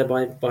they are there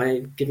by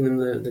giving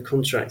them the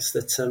contracts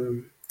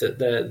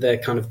that their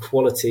kind of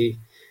quality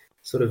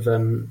sort of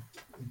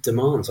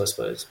demands, I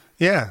suppose.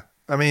 Yeah,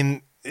 I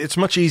mean, it's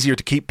much easier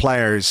to keep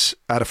players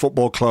at a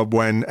football club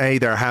when A,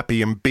 they're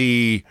happy, and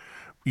B,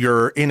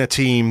 you're in a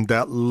team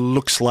that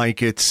looks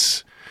like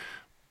it's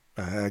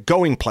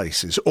going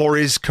places or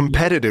is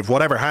competitive.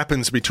 Whatever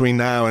happens between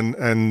now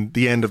and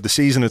the end of the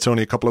season, it's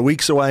only a couple of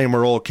weeks away, and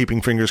we're all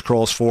keeping fingers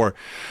crossed for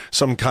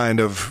some kind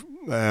of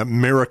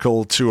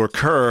miracle to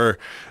occur.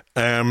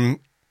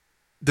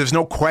 There's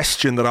no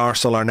question that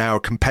Arsenal are now a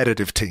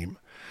competitive team,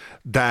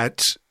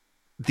 that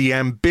the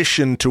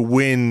ambition to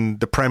win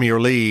the Premier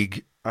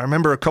League. I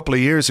remember a couple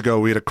of years ago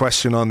we had a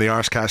question on the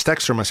Arscast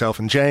Extra, myself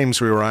and James.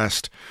 We were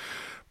asked,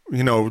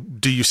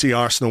 do you see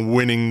Arsenal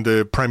winning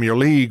the Premier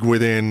League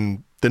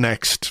within the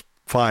next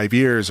 5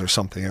 years or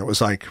something? And it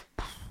was like,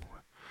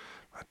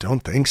 I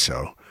don't think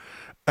so.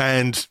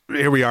 And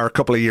here we are a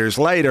couple of years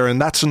later, and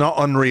that's not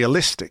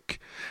unrealistic.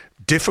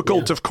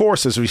 Difficult, of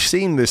course, as we've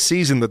seen this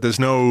season, that there's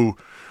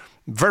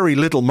very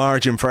little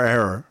margin for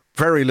error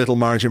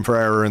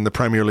in the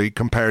Premier League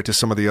compared to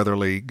some of the other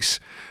leagues.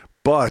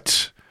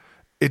 But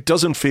it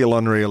doesn't feel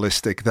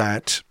unrealistic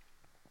that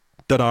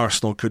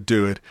Arsenal could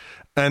do it.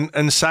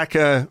 And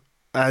Saka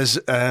as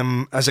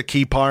a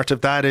key part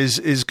of that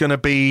is going to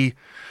be,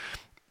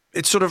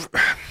 it's sort of,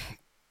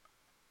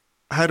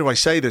 how do I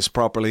say this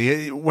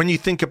properly? When you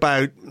think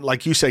about,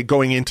 like you say,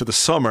 going into the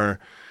summer,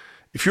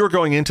 if you're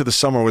going into the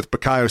summer with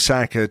Bukayo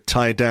Saka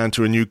tied down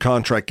to a new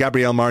contract,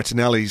 Gabriel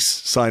Martinelli's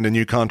signed a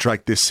new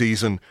contract this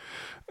season,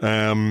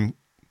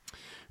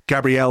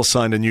 Gabriel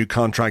signed a new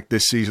contract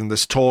this season.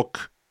 There's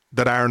talk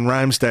that Aaron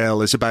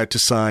Ramsdale is about to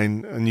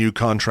sign a new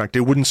contract.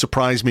 It wouldn't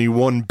surprise me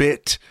one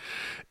bit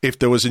if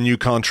there was a new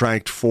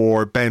contract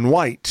for Ben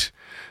White,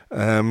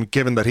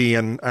 given that he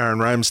and Aaron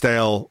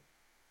Ramsdale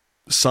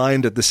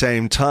signed at the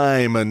same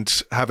time and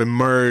have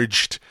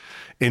emerged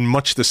in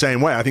much the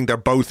same way. I think they're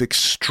both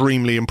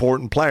extremely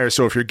important players.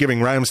 So if you're giving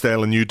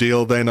Ramsdale a new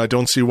deal, then I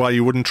don't see why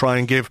you wouldn't try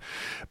and give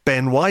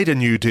Ben White a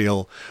new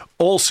deal.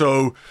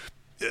 Also,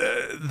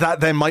 that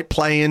then might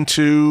play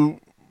into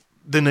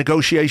the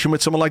negotiation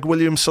with someone like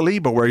William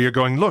Saliba, where you're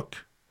going, look,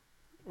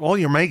 all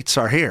your mates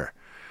are here.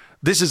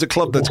 This is a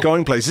club that's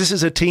going places. This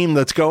is a team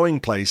that's going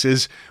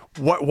places.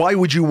 Why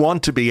would you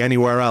want to be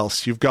anywhere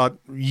else? You've got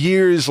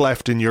years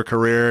left in your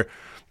career.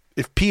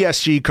 If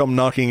PSG come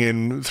knocking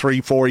in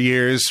 3-4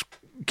 years,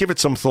 give it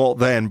some thought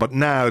then. But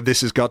now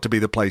this has got to be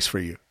the place for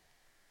you.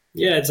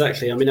 Yeah,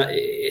 exactly. I mean,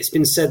 it's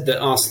been said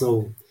that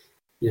Arsenal,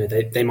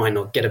 they might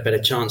not get a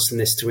better chance than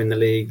this to win the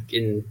league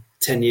in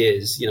 10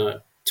 years,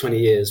 20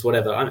 years,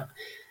 whatever.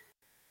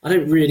 I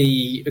don't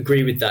really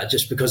agree with that,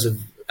 just because of,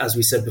 as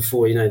we said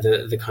before,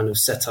 the kind of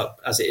setup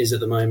as it is at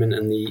the moment,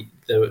 and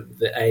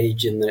the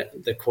age and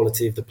the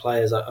quality of the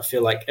players. I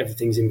feel like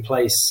everything's in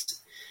place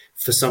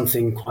for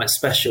something quite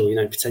special,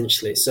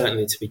 potentially,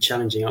 certainly to be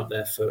challenging up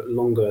there for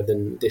longer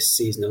than this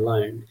season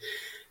alone.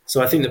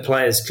 So I think the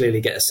players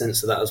clearly get a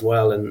sense of that as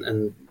well,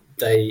 and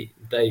they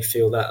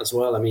feel that as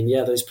well. I mean,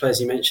 yeah, those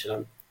players you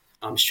mentioned,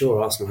 I'm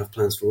sure Arsenal have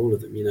plans for all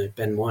of them.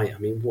 Ben White, I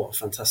mean, what a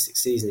fantastic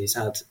season he's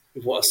had.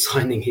 What a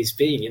signing he's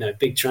been,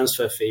 big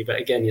transfer fee. But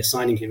again, you're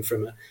signing him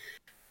from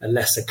a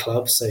lesser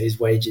club, so his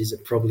wages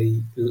are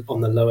probably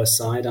on the lower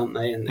side, aren't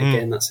they? And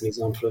again, that's an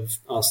example of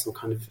Arsenal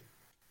kind of,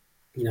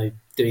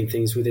 doing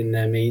things within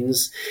their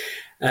means.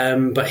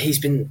 But he's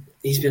been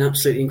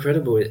absolutely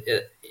incredible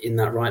in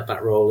that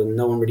right-back role, and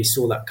no one really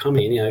saw that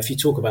coming. If you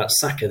talk about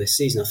Saka this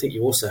season, I think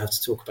you also have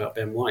to talk about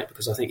Ben White,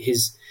 because I think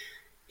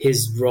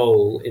his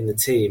role in the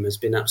team has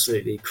been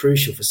absolutely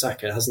crucial for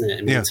Saka, hasn't it?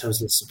 In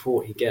terms of the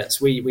support he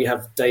gets. We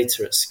have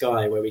data at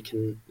Sky where we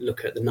can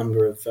look at the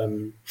number of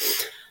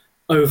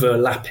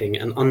overlapping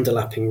and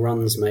underlapping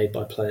runs made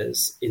by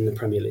players in the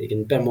Premier League.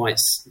 And Ben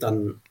White's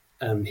done,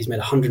 he's made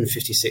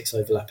 156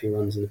 overlapping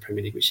runs in the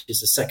Premier League, which is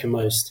the second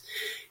most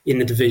in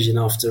the division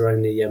after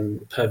only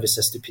Pervis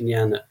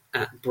Estupiñán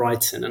at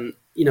Brighton. And,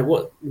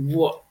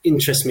 what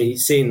interests me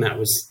seeing that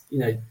was,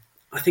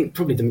 I think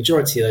probably the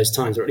majority of those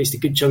times, or at least a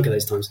good chunk of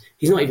those times,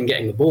 he's not even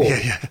getting the ball,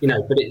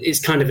 but it's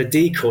kind of a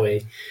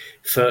decoy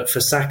for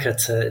Saka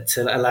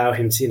to allow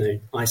him to,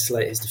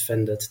 isolate his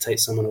defender, to take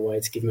someone away,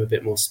 to give him a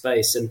bit more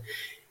space. And,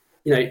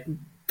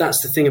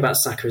 that's the thing about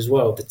Saka as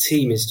well. The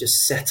team is just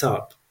set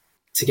up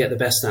to get the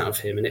best out of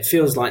him. And it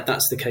feels like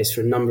that's the case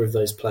for a number of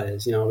those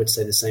players. I would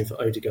say the same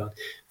for Odegaard,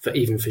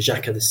 even for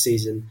Xhaka this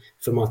season,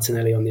 for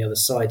Martinelli on the other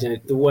side.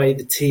 The way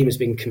the team has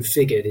been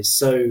configured is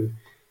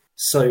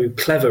so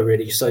clever,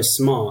 really, so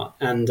smart,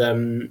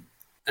 and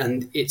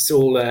it's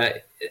all.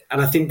 And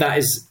I think that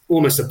is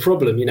almost a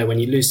problem, when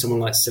you lose someone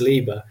like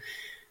Saliba,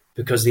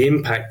 because the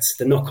impact,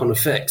 the knock-on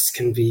effects,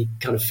 can be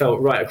kind of felt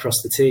right across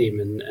the team,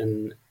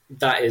 and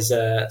that is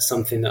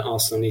something that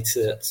Arsenal need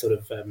to sort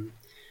of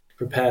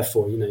prepare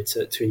for,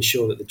 to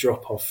ensure that the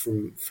drop-off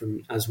from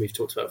as we've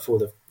talked about before,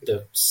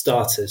 the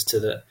starters to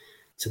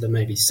the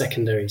maybe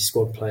secondary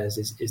squad players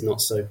is not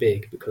so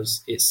big,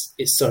 because it's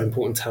so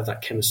important to have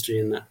that chemistry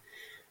and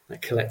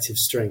that collective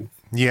strength.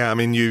 Yeah, I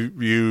mean,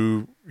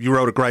 you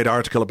wrote a great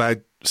article about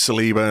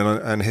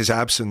Saliba and his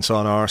absence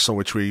on Arsenal,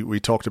 which we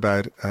talked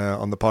about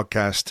on the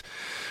podcast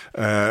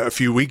a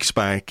few weeks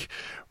back.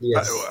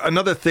 Yes.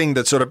 Another thing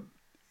that sort of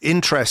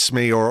interests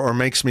me or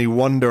makes me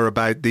wonder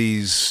about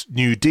these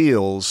new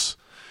deals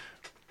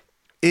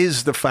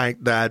is the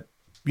fact that,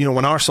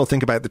 when Arsenal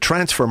think about the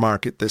transfer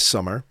market this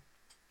summer,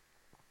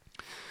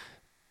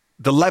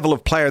 the level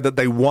of player that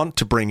they want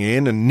to bring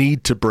in and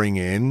need to bring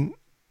in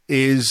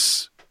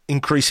is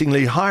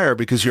increasingly higher,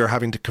 because you're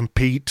having to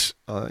compete,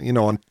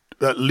 on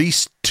at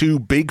least two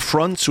big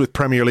fronts with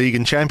Premier League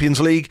and Champions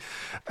League,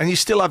 and you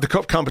still have the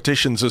cup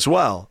competitions as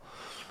well.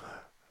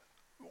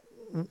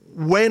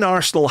 When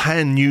Arsenal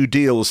hand new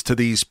deals to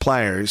these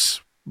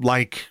players,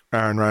 like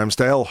Aaron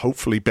Ramsdale,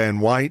 hopefully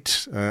Ben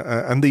White,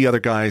 and the other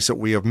guys that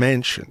we have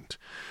mentioned,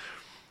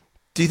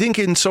 do you think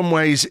in some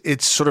ways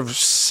it's sort of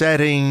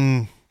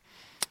setting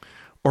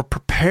or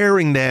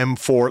preparing them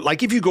for,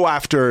 like, if you go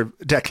after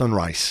Declan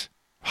Rice,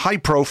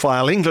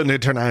 high-profile England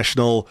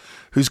international,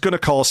 who's going to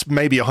cost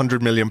maybe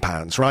 £100 million,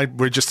 right?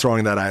 We're just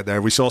throwing that out there.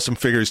 We saw some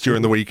figures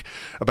during the week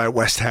about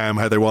West Ham,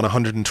 how they won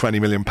 £120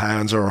 million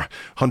or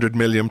 100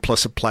 million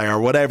plus a player,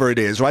 whatever it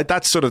is, right?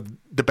 That's sort of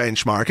the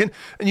benchmark.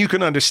 And you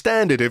can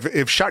understand it. If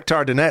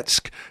Shakhtar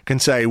Donetsk can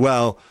say,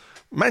 well,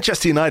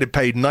 Manchester United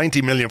paid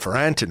 90 million for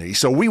Antony,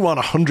 so we want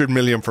 100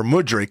 million for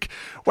Mudryk.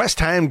 West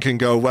Ham can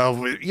go, well,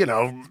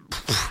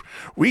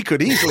 we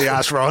could easily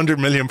ask for 100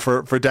 million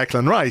for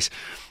Declan Rice.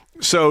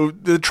 So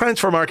the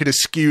transfer market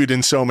is skewed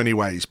in so many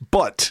ways.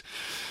 But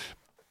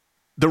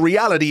the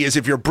reality is,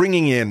 if you're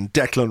bringing in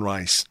Declan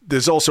Rice,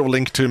 there's also a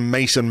link to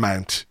Mason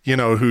Mount,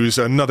 who's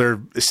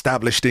another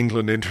established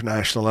England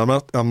international.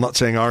 I'm not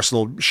saying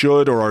Arsenal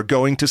should or are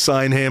going to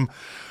sign him.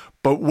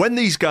 But when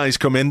these guys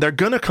come in, they're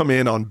going to come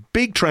in on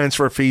big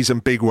transfer fees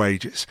and big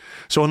wages.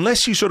 So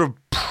unless you sort of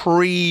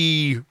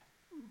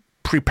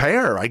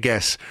prepare, I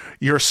guess,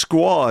 your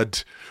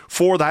squad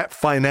for that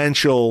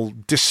financial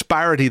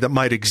disparity that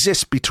might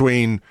exist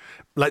between,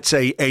 let's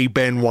say, a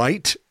Ben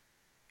White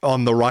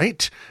on the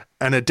right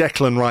and a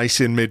Declan Rice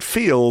in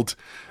midfield.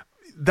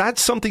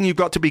 That's something you've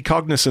got to be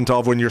cognizant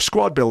of when you're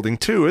squad building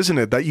too, isn't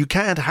it? That you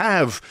can't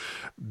have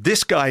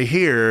this guy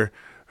here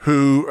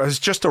who has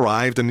just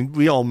arrived, and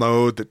we all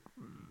know that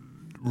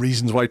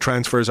reasons why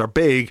transfers are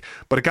big,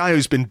 but a guy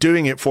who's been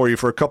doing it for you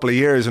for a couple of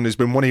years and has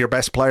been one of your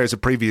best players the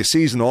previous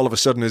season all of a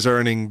sudden is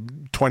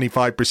earning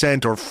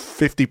 25% or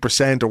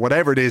 50% or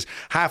whatever it is,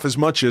 half as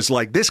much as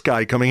like this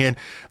guy coming in.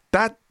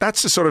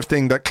 That's the sort of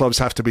thing that clubs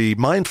have to be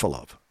mindful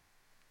of.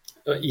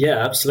 Yeah,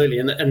 absolutely.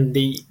 And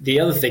the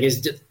other thing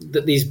is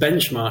that these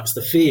benchmarks,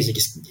 the fees are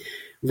just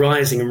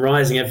rising and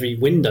rising every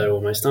window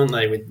almost, aren't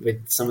they,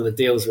 with some of the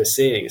deals we're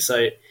seeing.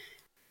 So,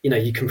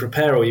 you can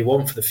prepare all you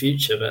want for the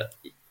future, but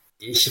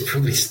you should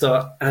probably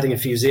start adding a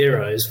few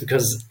zeros,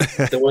 because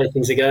the way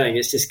things are going,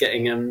 it's just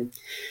getting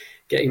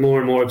more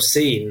and more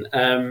obscene.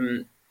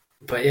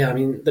 But yeah, I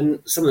mean,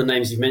 some of the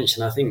names you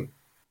mentioned, I think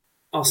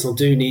Arsenal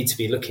do need to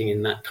be looking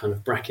in that kind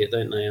of bracket,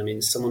 don't they? I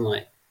mean, someone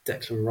like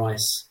Declan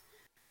Rice,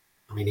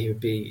 I mean, he would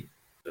be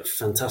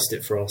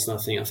fantastic for Arsenal.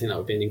 I think that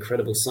would be an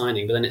incredible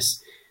signing. But then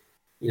it's,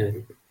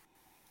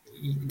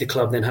 the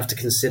club then have to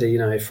consider,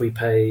 if we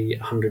pay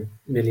 100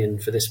 million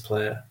for this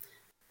player,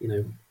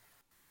 are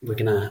we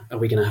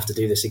gonna have to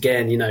do this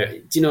again? Do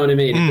you know what I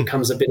mean? It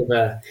becomes a bit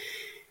of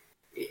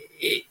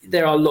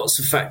there are lots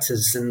of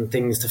factors and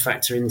things to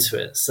factor into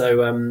it.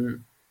 So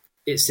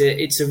it's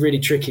a really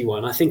tricky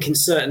one. I think in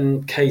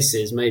certain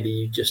cases, maybe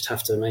you just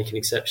have to make an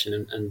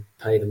exception and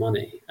pay the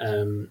money.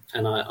 And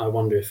I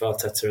wonder if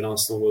Arteta and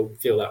Arsenal will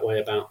feel that way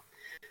about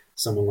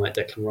someone like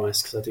Declan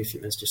Rice, because I do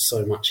think there's just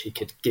so much he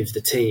could give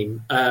the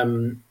team.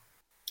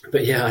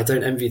 But yeah, I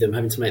don't envy them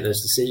having to make those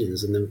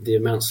decisions, and the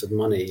amounts of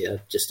money are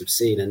just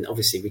obscene. And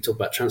obviously, we talk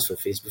about transfer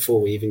fees before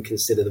we even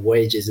consider the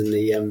wages and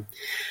the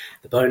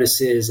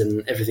bonuses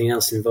and everything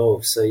else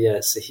involved. So yeah,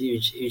 it's a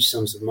huge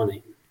sums of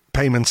money.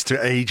 Payments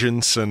to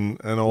agents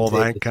and all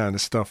that kind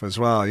of stuff as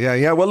well.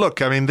 Yeah. Well,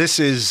 look, I mean, this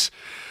is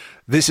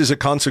a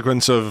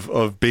consequence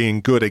of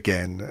being good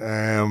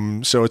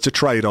again. So it's a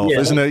trade-off,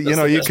 isn't it?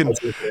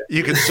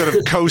 You can sort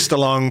of coast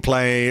along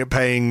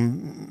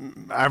paying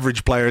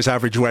average players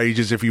average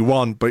wages if you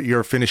want, but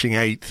you're finishing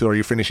 8th or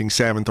you're finishing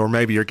 7th, or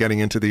maybe you're getting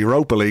into the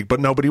Europa League,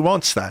 but nobody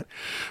wants that.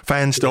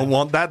 Fans don't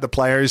want that. The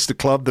players, the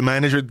club, the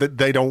manager,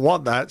 they don't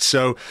want that.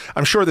 So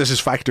I'm sure this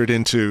is factored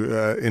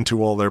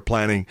into all their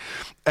planning.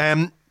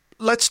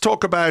 Let's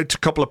talk about a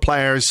couple of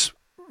players.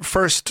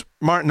 First,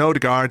 Martin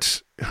Odegaard,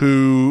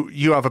 who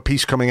you have a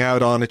piece coming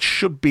out on. It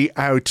should be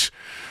out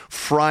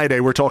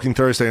Friday. We're talking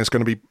Thursday, and it's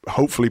going to be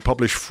hopefully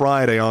published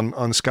Friday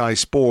on Sky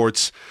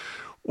Sports.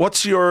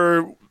 What's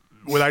your,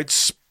 without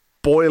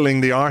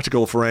spoiling the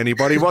article for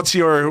anybody, what's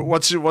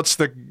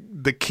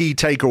the key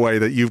takeaway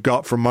that you've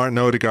got from Martin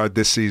Odegaard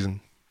this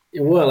season?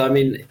 Well, I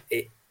mean,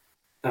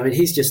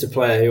 he's just a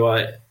player who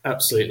I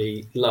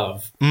absolutely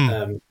love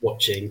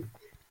watching.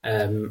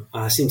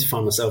 I seem to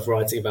find myself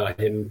writing about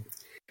him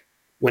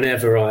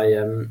whenever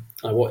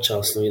I watch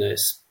Arsenal.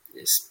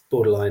 It's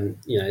borderline,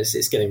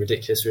 it's getting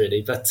ridiculous,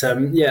 really. But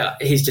yeah,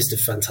 he's just a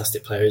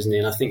fantastic player, isn't he?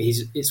 And I think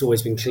it's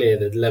always been clear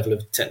the level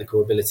of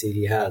technical ability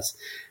he has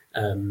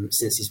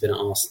since he's been at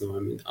Arsenal. I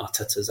mean,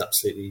 Arteta's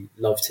absolutely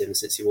loved him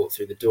since he walked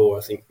through the door.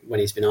 I think when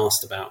he's been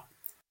asked about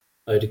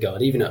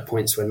Odegaard, even at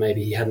points when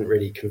maybe he hadn't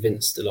really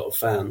convinced a lot of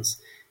fans,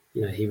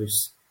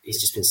 he's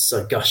just been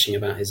so gushing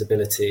about his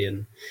ability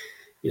and,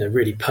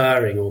 really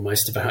purring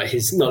almost about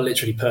his, not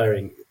literally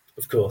purring,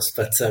 of course,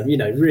 but,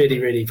 really,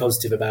 really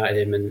positive about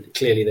him. And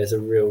clearly there's a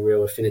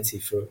real affinity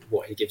for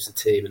what he gives the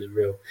team, and a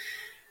real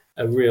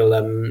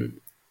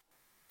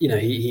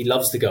he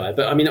loves the guy.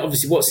 But I mean,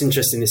 obviously what's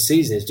interesting this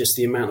season is just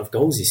the amount of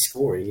goals he's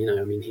scoring.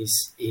 I mean,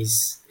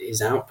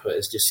 his output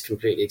has just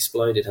completely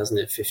exploded,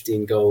 hasn't it?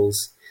 15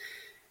 goals.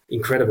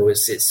 Incredible.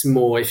 It's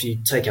more, if you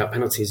take out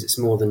penalties, it's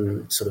more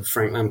than sort of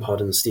Frank Lampard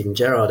and Steven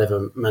Gerrard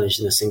ever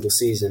managed in a single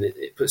season.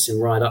 It puts him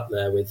right up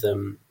there with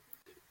the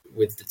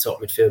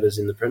top midfielders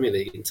in the Premier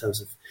League in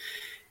terms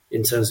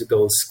of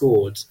goals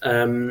scored.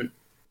 And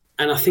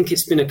I think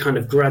it's been a kind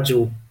of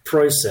gradual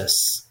process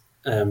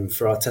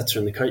for Arteta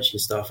and the coaching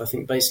staff. I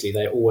think basically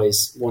they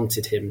always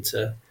wanted him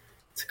to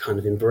kind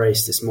of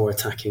embrace this more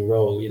attacking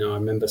role. I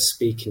remember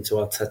speaking to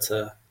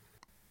Arteta,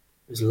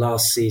 it was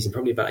last season,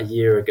 probably about a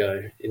year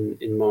ago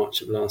in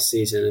March of last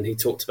season, and he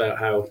talked about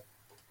how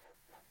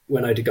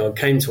when Odegaard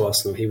came to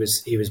Arsenal, he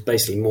was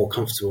basically more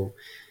comfortable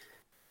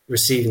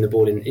receiving the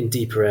ball in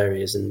deeper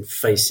areas and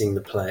facing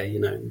the play,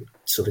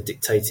 sort of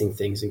dictating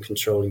things and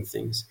controlling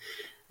things.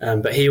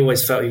 But he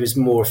always felt he was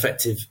more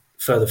effective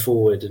further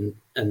forward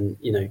and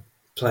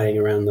playing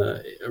around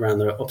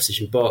the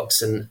opposition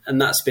box, and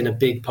that's been a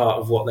big part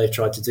of what they've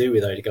tried to do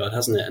with Odegaard,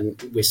 hasn't it?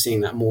 And we're seeing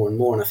that more and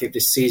more. And I think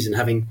this season,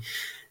 having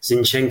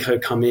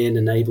Zinchenko come in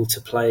and able to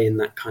play in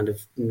that kind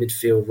of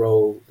midfield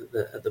role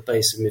at the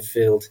base of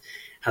midfield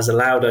has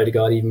allowed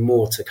Odegaard even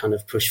more to kind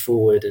of push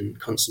forward and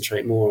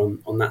concentrate more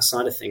on that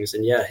side of things.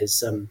 And yeah,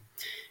 his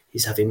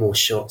he's having more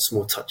shots,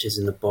 more touches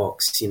in the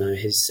box. You know,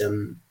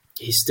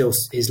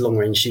 his long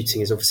range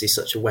shooting is obviously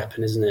such a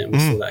weapon, isn't it? And we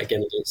saw that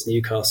again against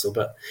Newcastle,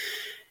 but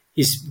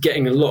he's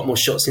getting a lot more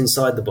shots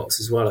inside the box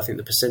as well. I think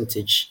the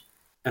percentage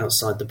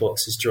outside the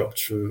box has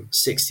dropped from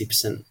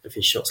 60% of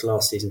his shots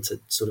last season to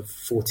sort of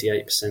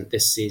 48%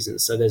 this season.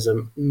 So there's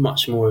a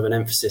much more of an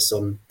emphasis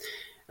on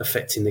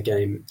affecting the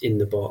game in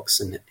the box,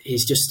 and he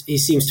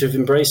seems to have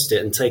embraced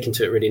it and taken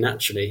to it really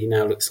naturally. He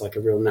now looks like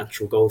a real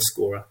natural goal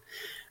scorer,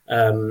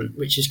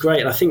 which is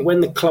great. And I think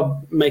when the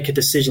club make a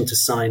decision to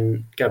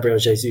sign Gabriel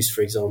Jesus,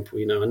 for example,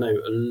 you know, I know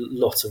a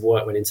lot of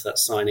work went into that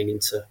signing.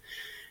 Into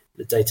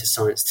the data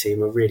science team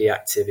were really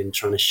active in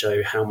trying to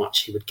show how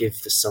much he would give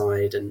the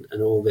side and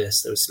all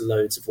this. There was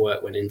loads of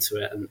work went into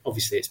it, and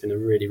obviously it's been a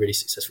really, really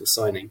successful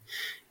signing.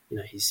 You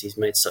know, he's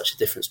made such a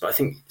difference. But I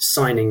think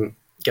signing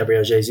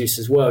Gabriel Jesus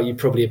as well, you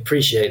probably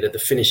appreciate that the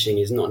finishing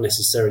is not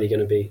necessarily going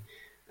to be,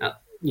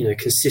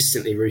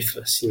 consistently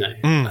ruthless. You know,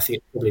 I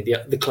think probably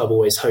the club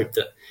always hoped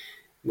that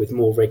with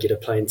more regular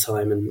playing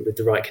time and with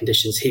the right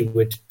conditions, he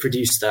would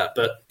produce that.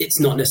 But it's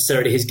not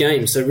necessarily his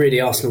game. So really,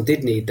 Arsenal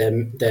did need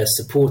their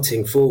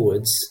supporting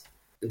forwards,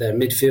 their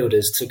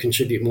midfielders, to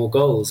contribute more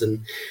goals,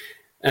 and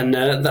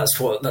that's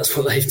what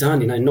they've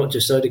done. You know, not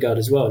just Odegaard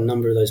as well. A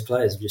number of those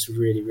players have just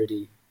really,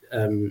 really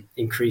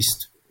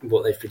increased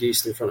what they've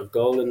produced in front of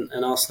goal,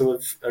 and Arsenal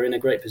are in a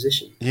great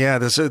position. Yeah,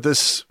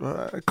 there's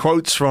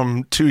quotes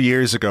from 2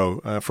 years ago,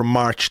 from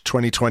March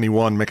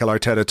 2021, Mikel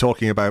Arteta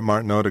talking about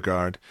Martin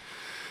Odegaard,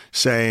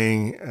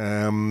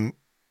 saying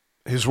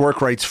his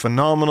work rate's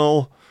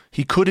phenomenal.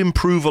 He could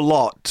improve a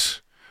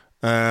lot,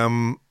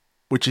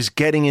 which is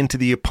getting into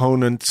the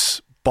opponent's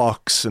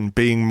box and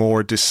being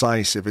more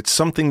decisive. It's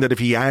something that if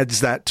he adds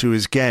that to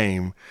his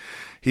game,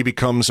 he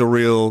becomes a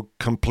real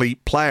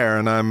complete player.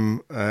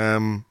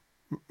 And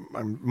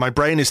my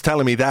brain is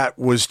telling me that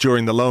was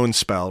during the loan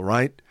spell,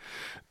 right?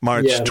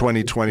 March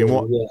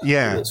 2021.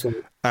 Yeah.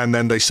 And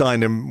then we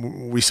signed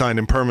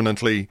him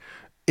permanently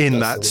in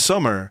that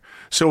summer.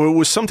 So it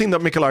was something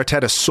that Mikel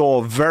Arteta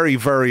saw very,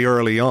 very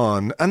early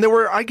on. And there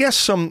were, I guess,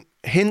 some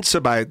hints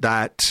about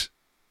that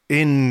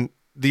in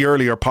the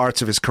earlier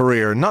parts of his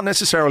career, not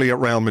necessarily at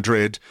Real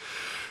Madrid,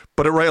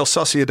 but at Real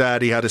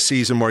Sociedad, he had a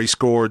season where he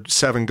scored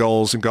 7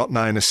 goals and got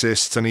 9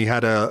 assists. And he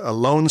had a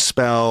loan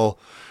spell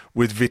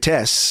with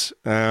Vitesse.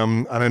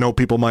 And I know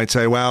people might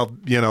say, well,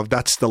 you know,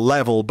 that's the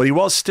level, but he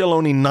was still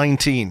only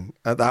 19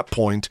 at that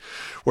point,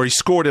 where he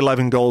scored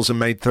 11 goals and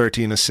made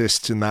 13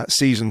 assists in that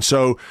season.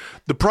 So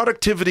the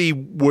productivity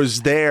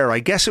was there. I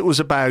guess it was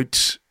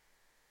about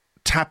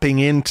tapping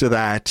into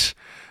that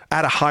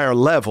at a higher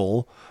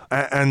level.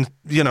 And,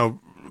 you know,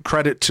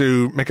 credit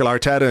to Mikel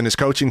Arteta and his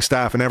coaching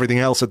staff and everything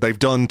else that they've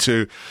done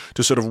to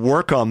sort of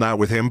work on that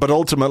with him. But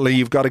ultimately,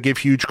 you've got to give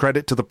huge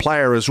credit to the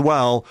player as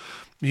well.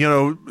 You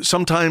know,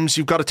 sometimes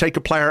you've got to take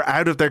a player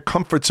out of their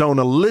comfort zone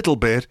a little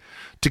bit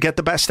to get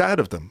the best out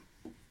of them.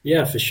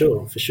 Yeah, for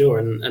sure.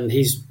 And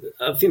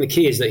I think the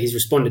key is that he's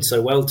responded so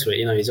well to it.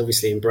 You know, he's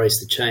obviously embraced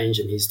the change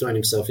and he's thrown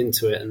himself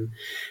into it, and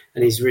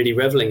he's really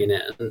reveling in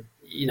it. And,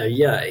 you know,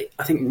 I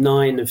think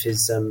 9 of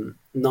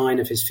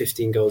his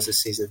 15 goals this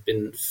season have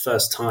been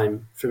first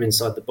time from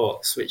inside the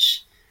box,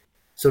 which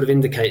sort of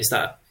indicates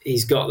that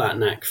he's got that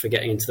knack for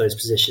getting into those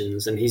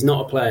positions, and he's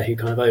not a player who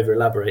kind of over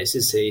elaborates,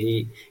 is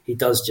he? He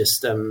does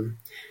just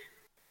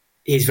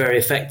he's very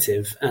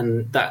effective,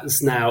 and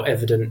that's now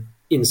evident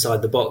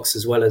inside the box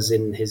as well as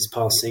in his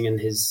passing and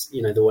his,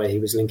 you know, the way he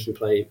was linking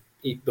play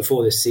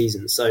before this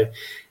season. So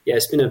yeah,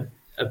 it's been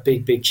a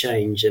big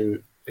change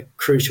and a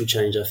crucial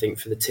change, I think,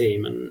 for the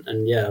team, and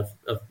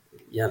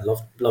I've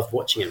loved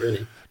watching it,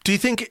 really. Do you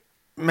think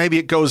maybe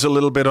it goes a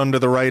little bit under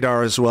the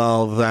radar as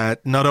well,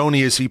 that not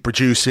only is he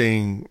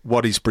producing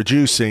what he's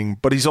producing,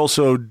 but he's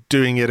also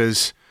doing it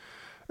as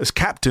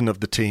captain of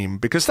the team,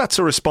 because that's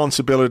a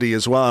responsibility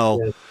as well.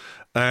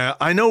 Yeah.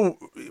 I know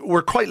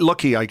we're quite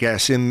lucky, I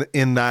guess, in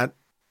that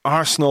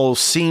Arsenal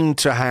seem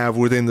to have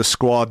within the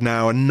squad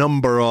now a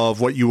number of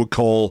what you would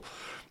call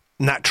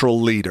natural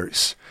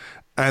leaders.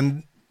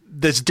 And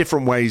there's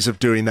different ways of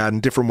doing that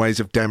and different ways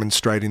of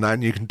demonstrating that.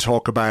 And you can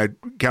talk about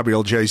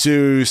Gabriel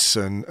Jesus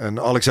and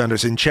Alexander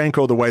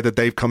Zinchenko, the way that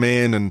they've come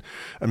in and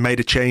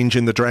made a change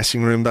in the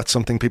dressing room. That's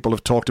something people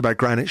have talked about.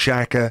 Granit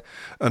Xhaka,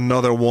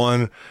 another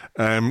one.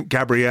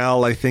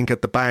 Gabriel, I think,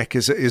 at the back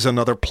is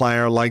another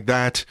player like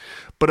that.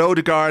 But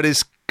Odegaard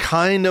is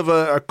kind of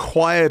a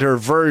quieter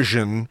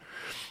version.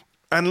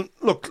 And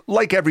look,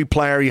 like every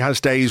player, he has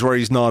days where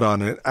he's not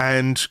on it.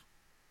 And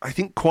I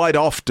think quite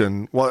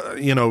often,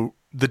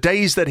 the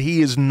days that he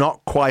is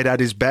not quite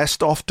at his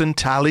best often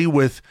tally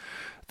with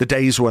the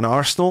days when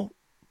Arsenal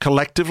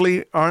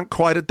collectively aren't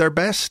quite at their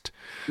best.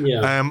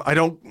 Yeah. I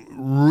don't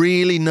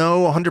really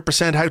know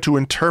 100% how to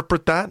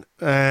interpret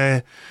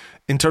that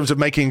in terms of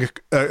making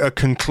a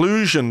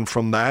conclusion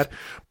from that.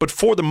 But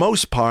for the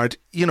most part,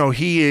 you know,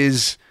 he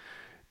is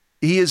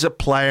a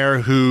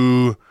player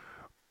who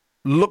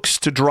looks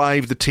to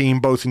drive the team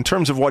both in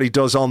terms of what he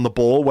does on the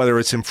ball, whether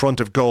it's in front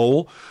of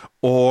goal,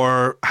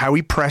 or how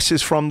he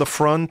presses from the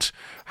front,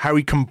 how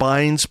he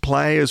combines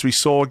play, as we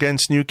saw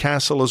against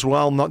Newcastle as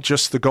well, not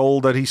just the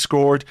goal that he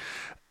scored.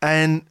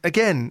 And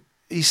again,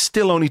 he's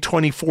still only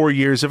 24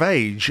 years of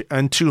age,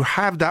 and to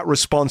have that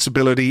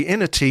responsibility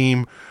in a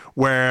team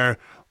where,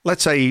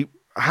 let's say,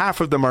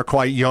 half of them are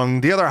quite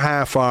young, the other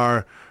half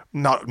are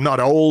not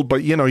old,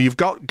 but you've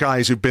got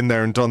guys who've been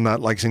there and done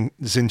that, like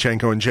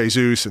Zinchenko and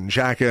Jesus and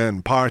Xhaka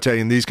and Partey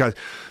and these guys.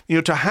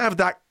 To have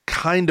that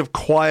kind of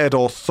quiet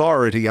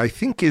authority, I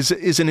think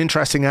is an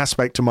interesting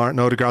aspect to Martin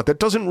Odegaard that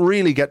doesn't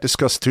really get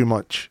discussed too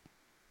much.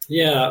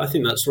 Yeah, I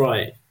think that's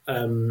right.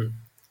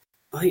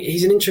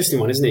 He's an interesting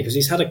one, isn't he? Because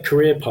he's had a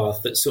career path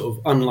that's sort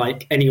of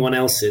unlike anyone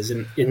else's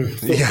in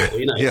football.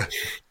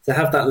 To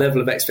have that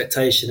level of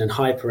expectation and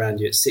hype around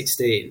you at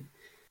 16,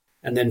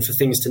 and then for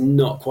things to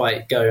not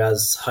quite go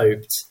as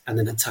hoped, and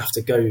then to have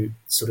to go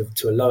sort of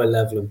to a lower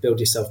level and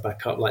build yourself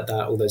back up like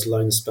that, all those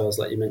loan spells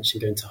like you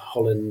mentioned, going to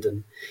Holland,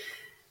 and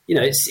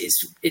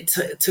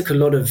it took a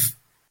lot of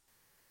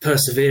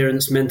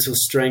perseverance, mental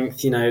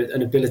strength,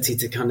 an ability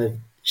to kind of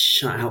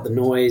shut out the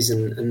noise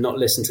and not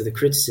listen to the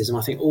criticism.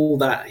 I think all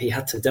that, he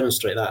had to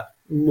demonstrate that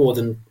more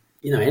than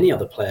any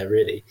other player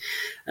really.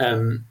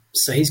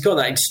 So he's got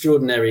that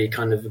extraordinary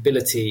kind of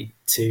ability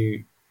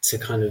to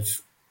kind of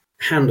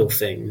handle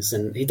things,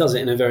 and he does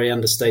it in a very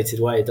understated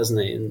way, doesn't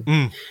he?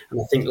 And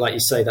I think, like you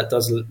say, that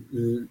does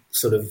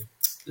sort of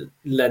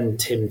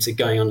lend him to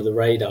going under the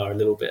radar a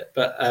little bit.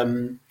 But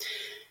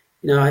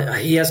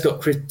he has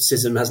got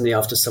criticism, hasn't he,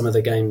 after some of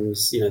the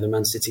games, the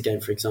Man City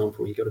game, for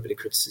example, he got a bit of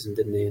criticism,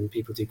 didn't he? And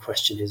people do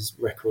question his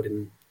record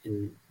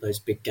in those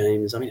big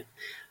games. I mean,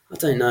 I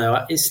don't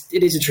know.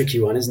 It is a tricky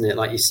one, isn't it?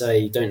 Like you say,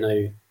 you don't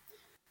know,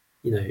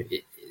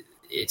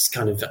 it's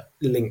kind of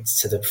linked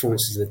to the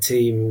performances of the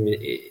team.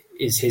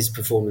 Is his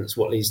performance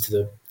what leads to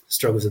the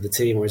struggles of the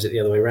team, or is it the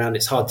other way around?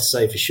 It's hard to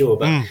say for sure.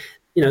 But,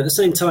 at the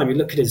same time, you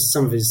look at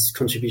some of his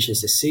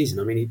contributions this season.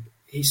 I mean,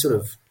 he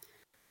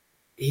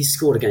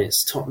scored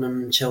against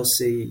Tottenham,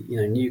 Chelsea,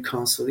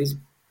 Newcastle, these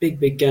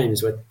big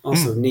games where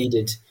Arsenal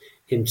needed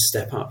him to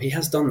step up. He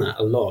has done that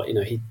a lot.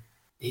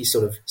 He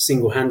sort of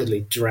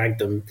single-handedly dragged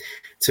them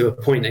to a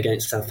point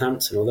against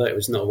Southampton, although it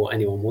was not what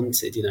anyone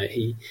wanted.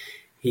 He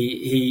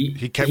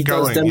kept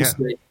going.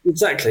 Demonstrate. Yeah.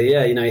 Exactly.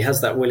 Yeah. He has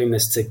that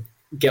willingness to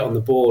get on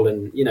the ball,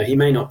 and he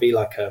may not be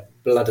like a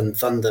blood and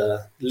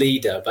thunder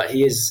leader, but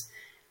he's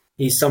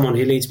someone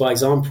who leads by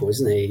example,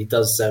 isn't he? He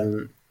does.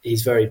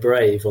 He's very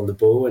brave on the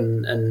ball,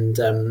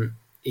 and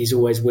he's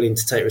always willing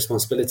to take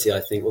responsibility, I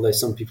think, although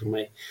some people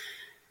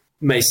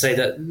may say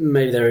that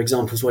maybe there are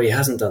examples where he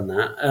hasn't done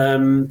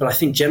that. But I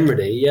think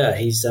generally,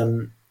 he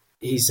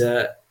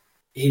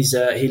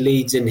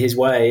leads in his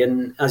way,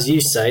 and as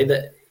you say,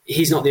 that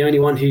he's not the only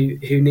one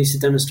who needs to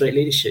demonstrate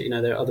leadership.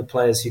 There are other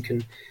players who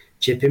can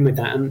chip in with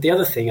that. And the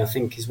other thing I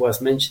think is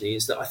worth mentioning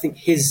is that I think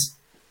his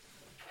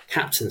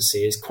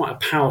captaincy is quite a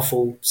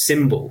powerful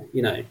symbol.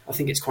 I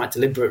think it's quite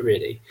deliberate,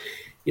 really.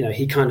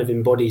 He kind of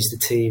embodies the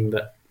team,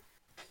 but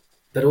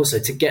also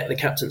to get the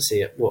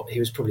captaincy at he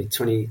was probably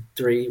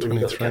 23 when he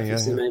got the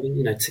captaincy,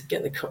 maybe. To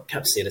get the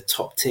captaincy at a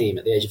top team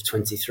at the age of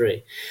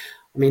 23.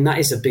 I mean, that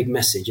is a big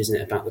message, isn't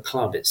it, about the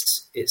club?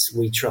 It's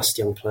we trust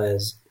young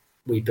players,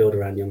 we build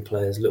around young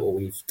players. Look what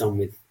we've done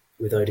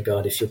with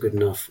Odegaard. If you're good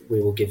enough,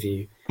 we will give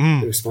you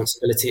the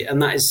responsibility.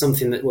 And that is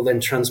something that will then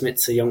transmit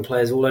to young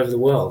players all over the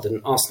world. And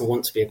Arsenal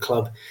want to be a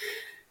club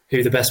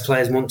who the best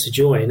players want to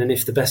join. And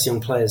if the best young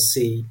players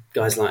see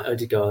guys like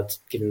Odegaard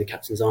giving the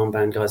captain's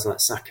armband, guys like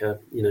Saka,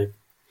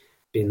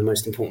 being the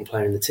most important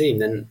player in the team,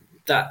 then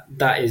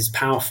that is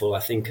powerful,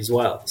 I think, as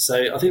well.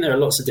 So I think there are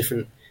lots of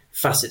different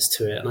facets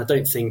to it. And I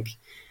don't think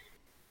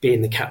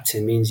being the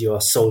captain means you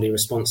are solely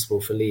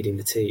responsible for leading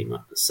the team.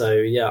 So,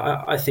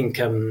 yeah, I think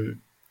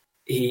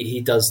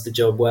he does the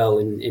job well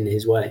in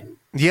his way.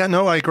 Yeah,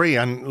 no, I agree.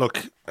 And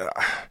look,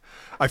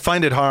 I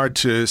find it hard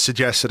to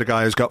suggest that a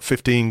guy who's got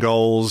 15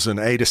 goals and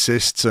 8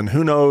 assists, and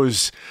who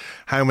knows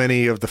how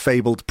many of the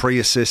fabled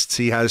pre-assists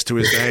he has to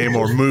his name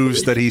or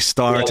moves that he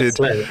started.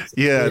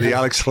 The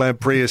Alex Hleb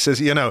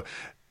pre-assist.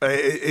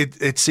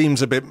 It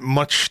seems a bit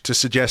much to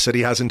suggest that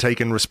he hasn't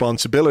taken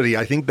responsibility.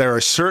 I think there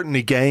are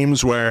certainly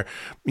games where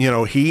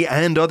he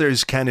and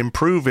others can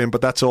improve him,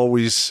 but that's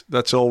always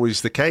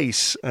the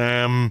case.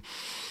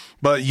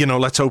 But,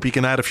 let's hope he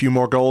can add a few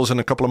more goals and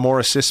a couple of more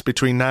assists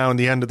between now and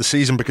the end of the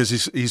season, because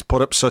he's put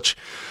up such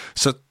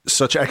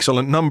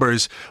excellent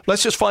numbers.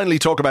 Let's just finally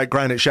talk about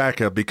Granit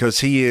Xhaka, because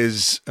he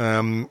is,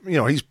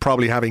 he's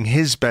probably having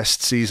his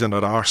best season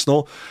at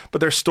Arsenal. But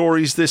there's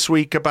stories this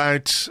week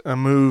about a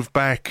move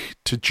back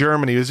to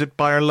Germany. Is it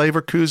Bayer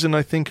Leverkusen,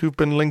 I think, who've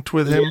been linked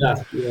with him?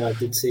 Yeah, I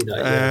did see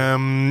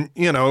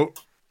that.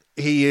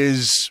 He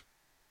is,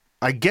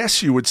 I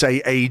guess you would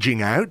say,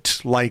 aging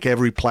out, like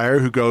every player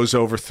who goes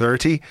over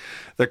 30.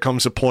 There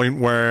comes a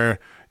point where,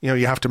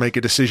 you have to make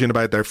a decision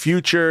about their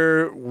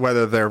future,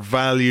 whether their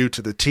value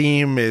to the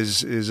team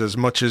is as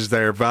much as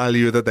their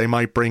value that they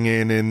might bring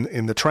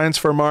in the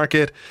transfer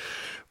market.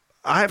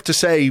 I have to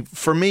say,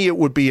 for me, it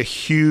would be a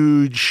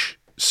huge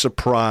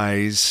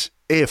surprise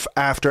if,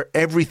 after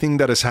everything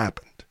that has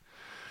happened,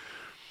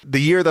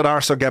 the year that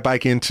Arsenal get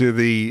back into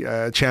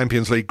the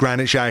Champions League,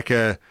 Granit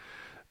Xhaka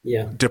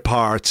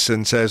departs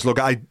and says, look,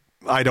 I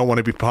don't want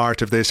to be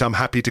part of this. I'm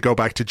happy to go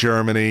back to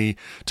Germany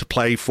to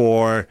play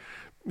for,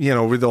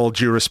 with all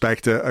due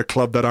respect, a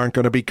club that aren't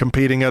going to be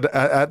competing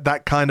at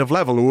that kind of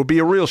level. It would be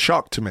a real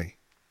shock to me.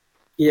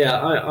 Yeah,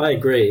 I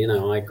agree.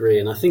 I agree.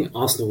 And I think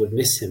Arsenal would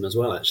miss him as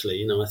well,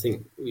 actually. I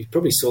think we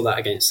probably saw that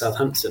against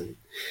Southampton.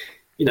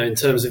 In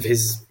terms of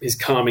his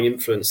calming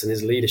influence and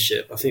his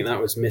leadership, I think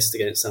that was missed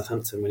against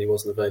Southampton when he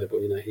wasn't available.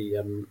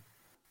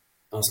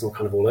 Arsenal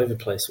kind of all over the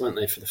place, weren't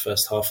they, for the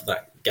first half of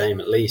that game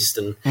at least?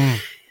 And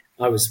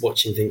I was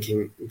watching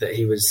thinking that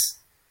he was,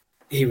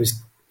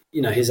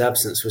 his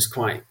absence was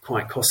quite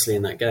costly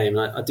in that game.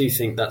 And I do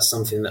think that's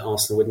something that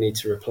Arsenal would need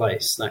to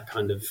replace. That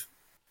kind of,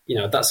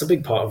 that's a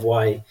big part of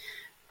why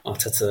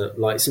Arteta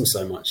likes him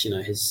so much,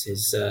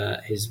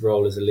 his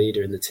role as a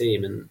leader in the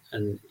team, and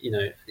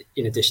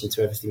in addition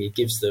to everything he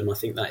gives them, I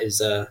think that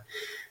is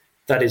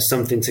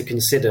something to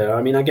consider.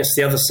 I mean, I guess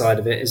the other side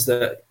of it is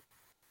that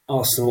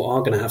Arsenal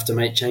are going to have to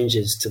make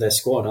changes to their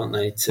squad, aren't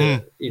they?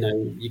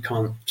 You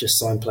can't just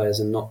sign players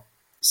and not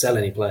sell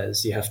any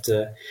players. You have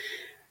to,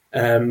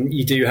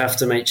 you do have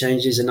to make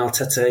changes, and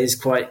Arteta is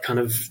quite kind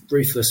of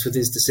ruthless with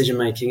his decision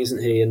making,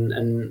 isn't he?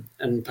 And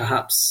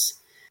perhaps,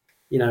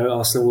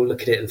 Arsenal will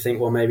look at it and think,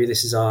 well, maybe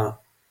this is our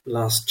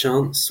last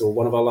chance, or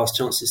one of our last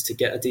chances to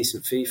get a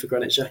decent fee for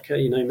Granit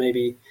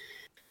Xhaka.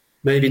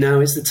 Maybe now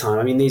is the time.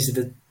 I mean, these are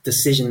the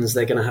decisions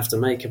they're going to have to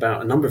make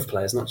about a number of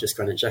players, not just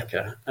Granit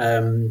Xhaka.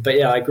 But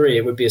yeah, I agree.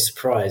 It would be a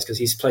surprise because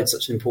he's played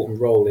such an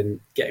important role in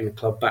getting the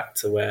club back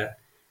to where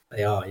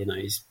they are.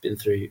 He's been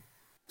through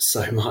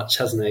so much,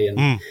 hasn't he?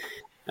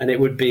 And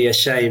it would be a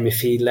shame if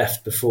he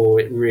left before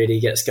it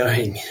really gets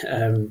going.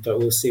 But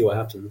we'll see what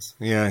happens.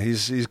 Yeah,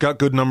 he's got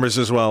good numbers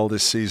as well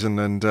this season.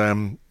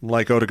 And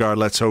like Odegaard,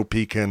 let's hope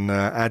he can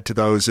add to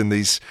those in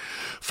these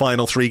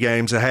final 3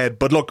 games ahead.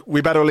 But look,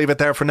 we better leave it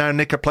there for now.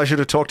 Nick, a pleasure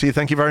to talk to you.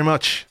 Thank you very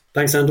much.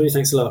 Thanks, Andrew.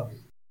 Thanks a lot.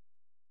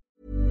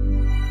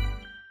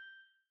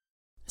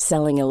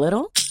 Selling a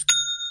little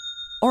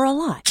or a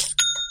lot?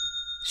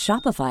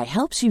 Shopify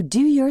helps you do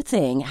your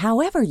thing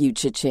however you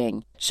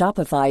cha-ching.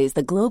 Shopify is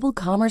the global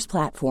commerce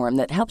platform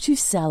that helps you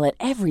sell at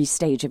every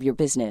stage of your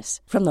business.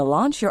 From the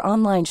launch your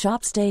online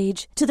shop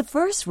stage to the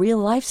first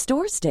real-life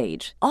store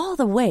stage, all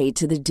the way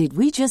to the did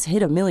we just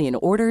hit a million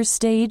orders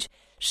stage.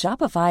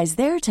 Shopify is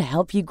there to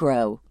help you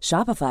grow.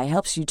 Shopify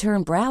helps you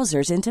turn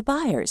browsers into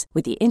buyers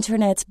with the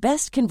internet's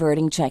best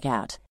converting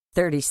checkout.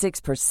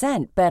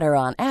 36% better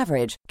on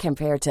average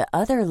compared to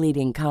other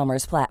leading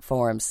commerce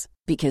platforms.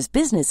 Because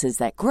businesses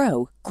that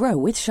grow, grow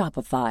with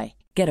Shopify.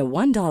 Get a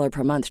 $1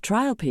 per month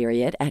trial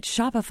period at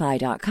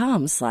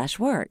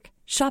shopify.com/work.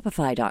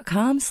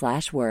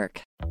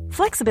 Shopify.com/work.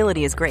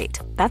 Flexibility is great.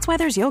 That's why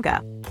there's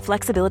yoga.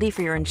 Flexibility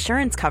for your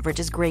insurance coverage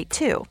is great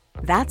too.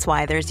 That's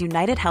why there's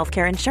United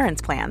Healthcare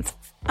Insurance Plans.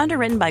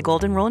 Underwritten by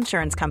Golden Rule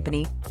Insurance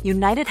Company,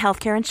 United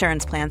Healthcare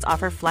Insurance Plans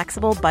offer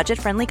flexible,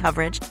 budget-friendly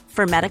coverage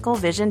for medical,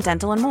 vision,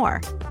 dental, and more.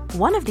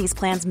 One of these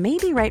plans may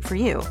be right for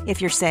you if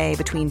you're, say,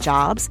 between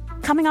jobs,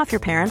 coming off your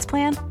parents'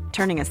 plan,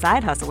 turning a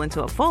side hustle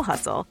into a full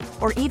hustle,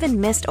 or even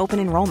missed open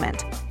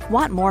enrollment.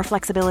 Want more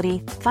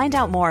flexibility? Find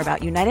out more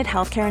about United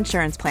Healthcare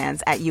Insurance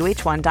Plans at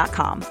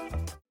uh1.com.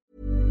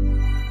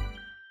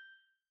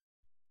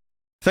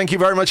 Thank you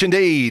very much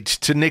indeed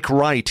to Nick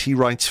Wright. He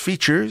writes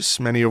features,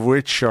 many of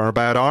which are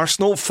about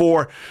Arsenal,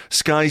 for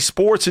Sky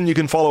Sports, and you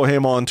can follow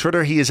him on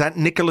Twitter. He is at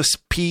Nicholas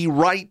P.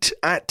 Wright,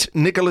 at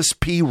Nicholas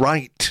P.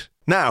 Wright.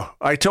 Now,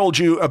 I told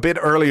you a bit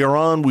earlier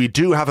on, we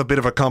do have a bit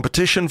of a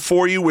competition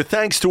for you with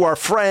thanks to our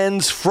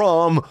friends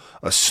from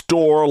a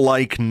store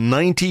like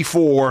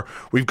 94.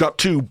 We've got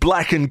 2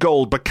 black and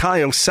gold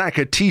Bukayo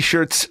Saka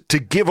t-shirts to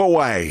give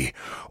away.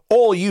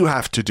 All you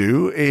have to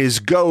do is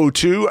go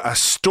to a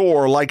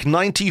store like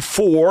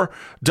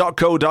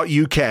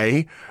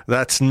 94.co.uk.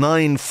 That's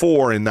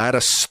 94 in that. A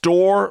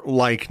store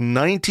like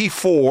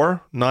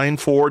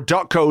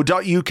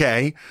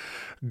 94.co.uk.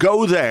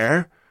 Go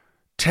there.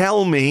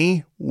 Tell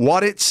me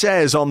what it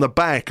says on the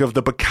back of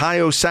the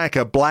Bukayo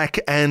Saka black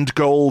and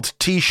gold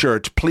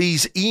t-shirt.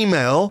 Please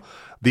email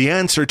the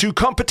answer to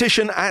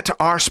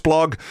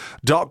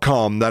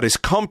competition@arsblog.com. That is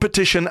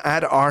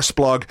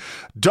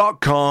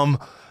competition@arsblog.com.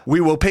 We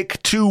will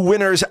pick 2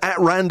 winners at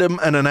random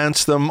and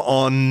announce them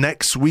on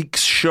next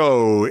week's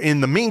show.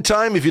 In the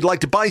meantime, if you'd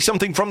like to buy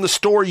something from the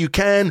store, you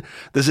can.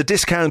 There's a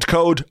discount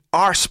code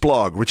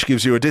ARSBLOG, which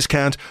gives you a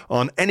discount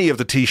on any of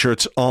the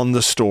t-shirts on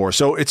the store.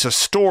 So it's a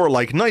store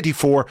like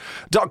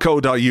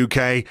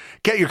 94.co.uk.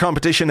 Get your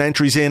competition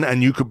entries in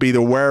and you could be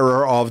the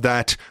wearer of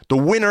that, the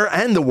winner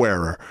and the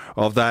wearer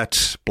of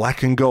that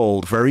black and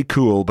gold, very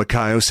cool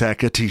Bukayo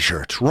Saka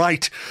t-shirt.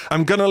 Right,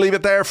 I'm going to leave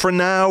it there for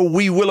now.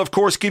 We will, of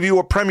course, give you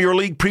a Premier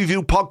League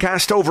preview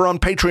podcast over on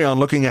Patreon,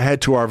 looking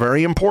ahead to our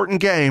very important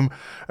game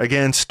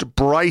against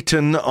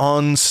Brighton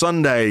on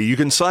Sunday. You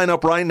can sign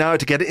up right now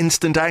to get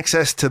instant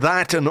access to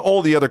that and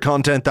all the other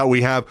content that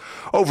we have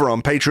over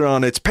on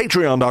Patreon. It's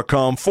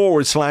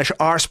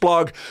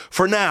patreon.com/arseblog.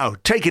 For now,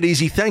 take it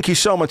easy. Thank you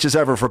so much as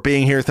ever for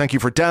being here. Thank you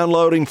for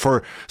downloading,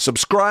 for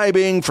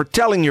subscribing, for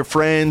telling your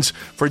friends,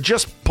 for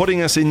just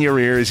putting us in your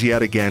ears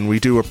yet again.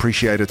 We do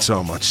appreciate it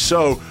so much.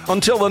 So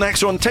until the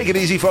next one, take it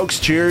easy, folks.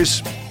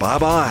 Cheers.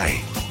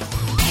 Bye-bye.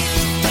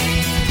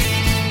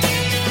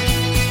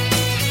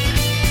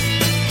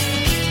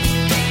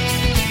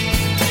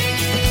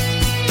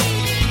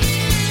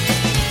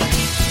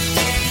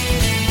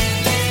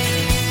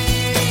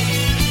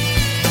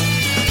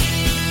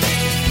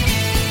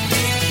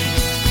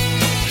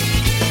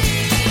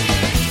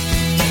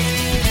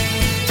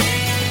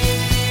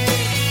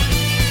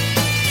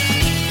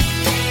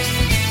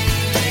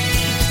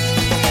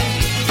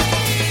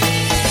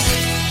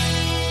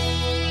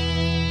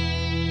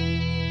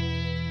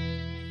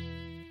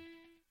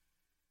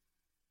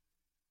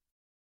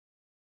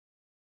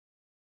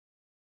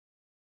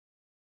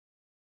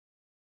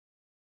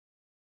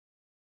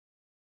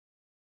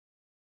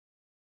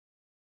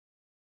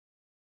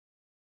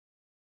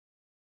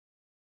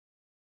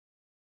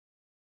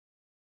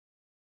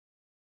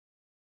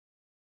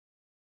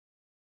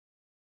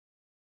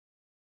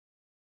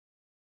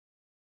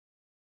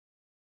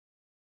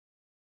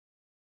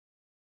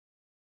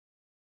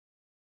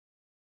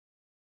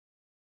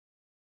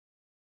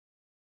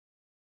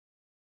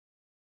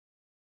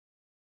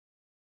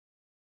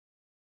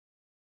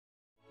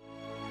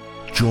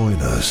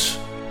 Join us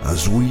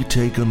as we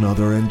take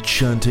another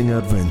enchanting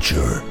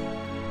adventure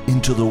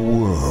into the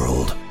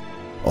world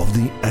of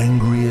the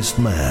angriest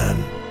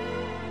man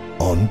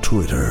on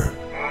Twitter.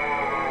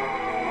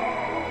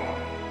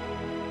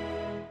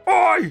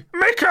 Oi,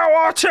 Mikel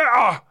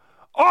Arteta!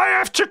 I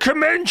have to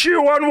commend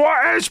you on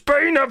what has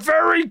been a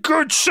very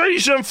good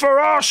season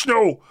for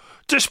Arsenal.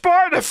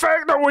 Despite the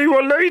fact that we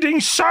were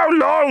leading so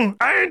long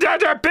and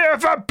had a bit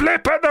of a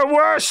blip at the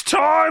worst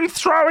time,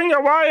 throwing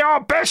away our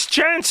best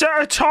chance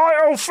at a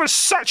title for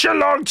such a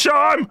long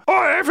time,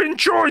 I have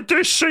enjoyed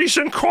this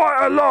season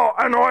quite a lot,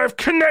 and I have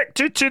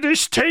connected to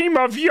this team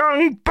of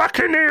young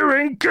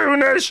buccaneering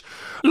gooners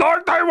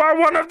like they were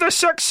one of the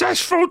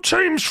successful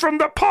teams from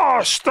the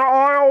past that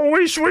I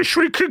always wish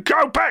we could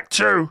go back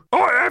to.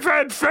 I have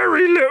had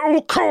very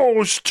little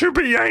cause to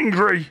be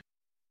angry.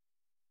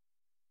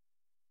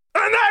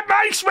 And that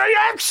makes me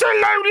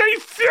absolutely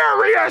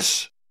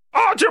furious!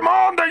 I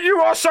demand that you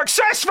are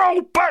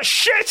successful, but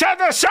shit at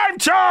the same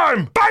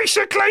time!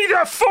 Basically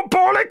the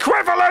football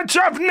equivalent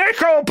of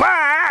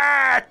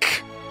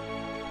Nickelback!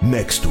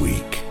 Next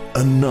week,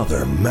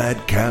 another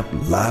madcap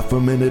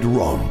laugh-a-minute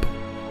romp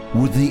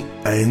with the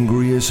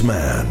angriest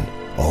man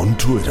on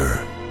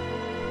Twitter.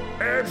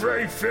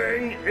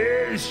 Everything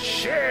is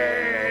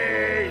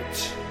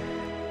shit!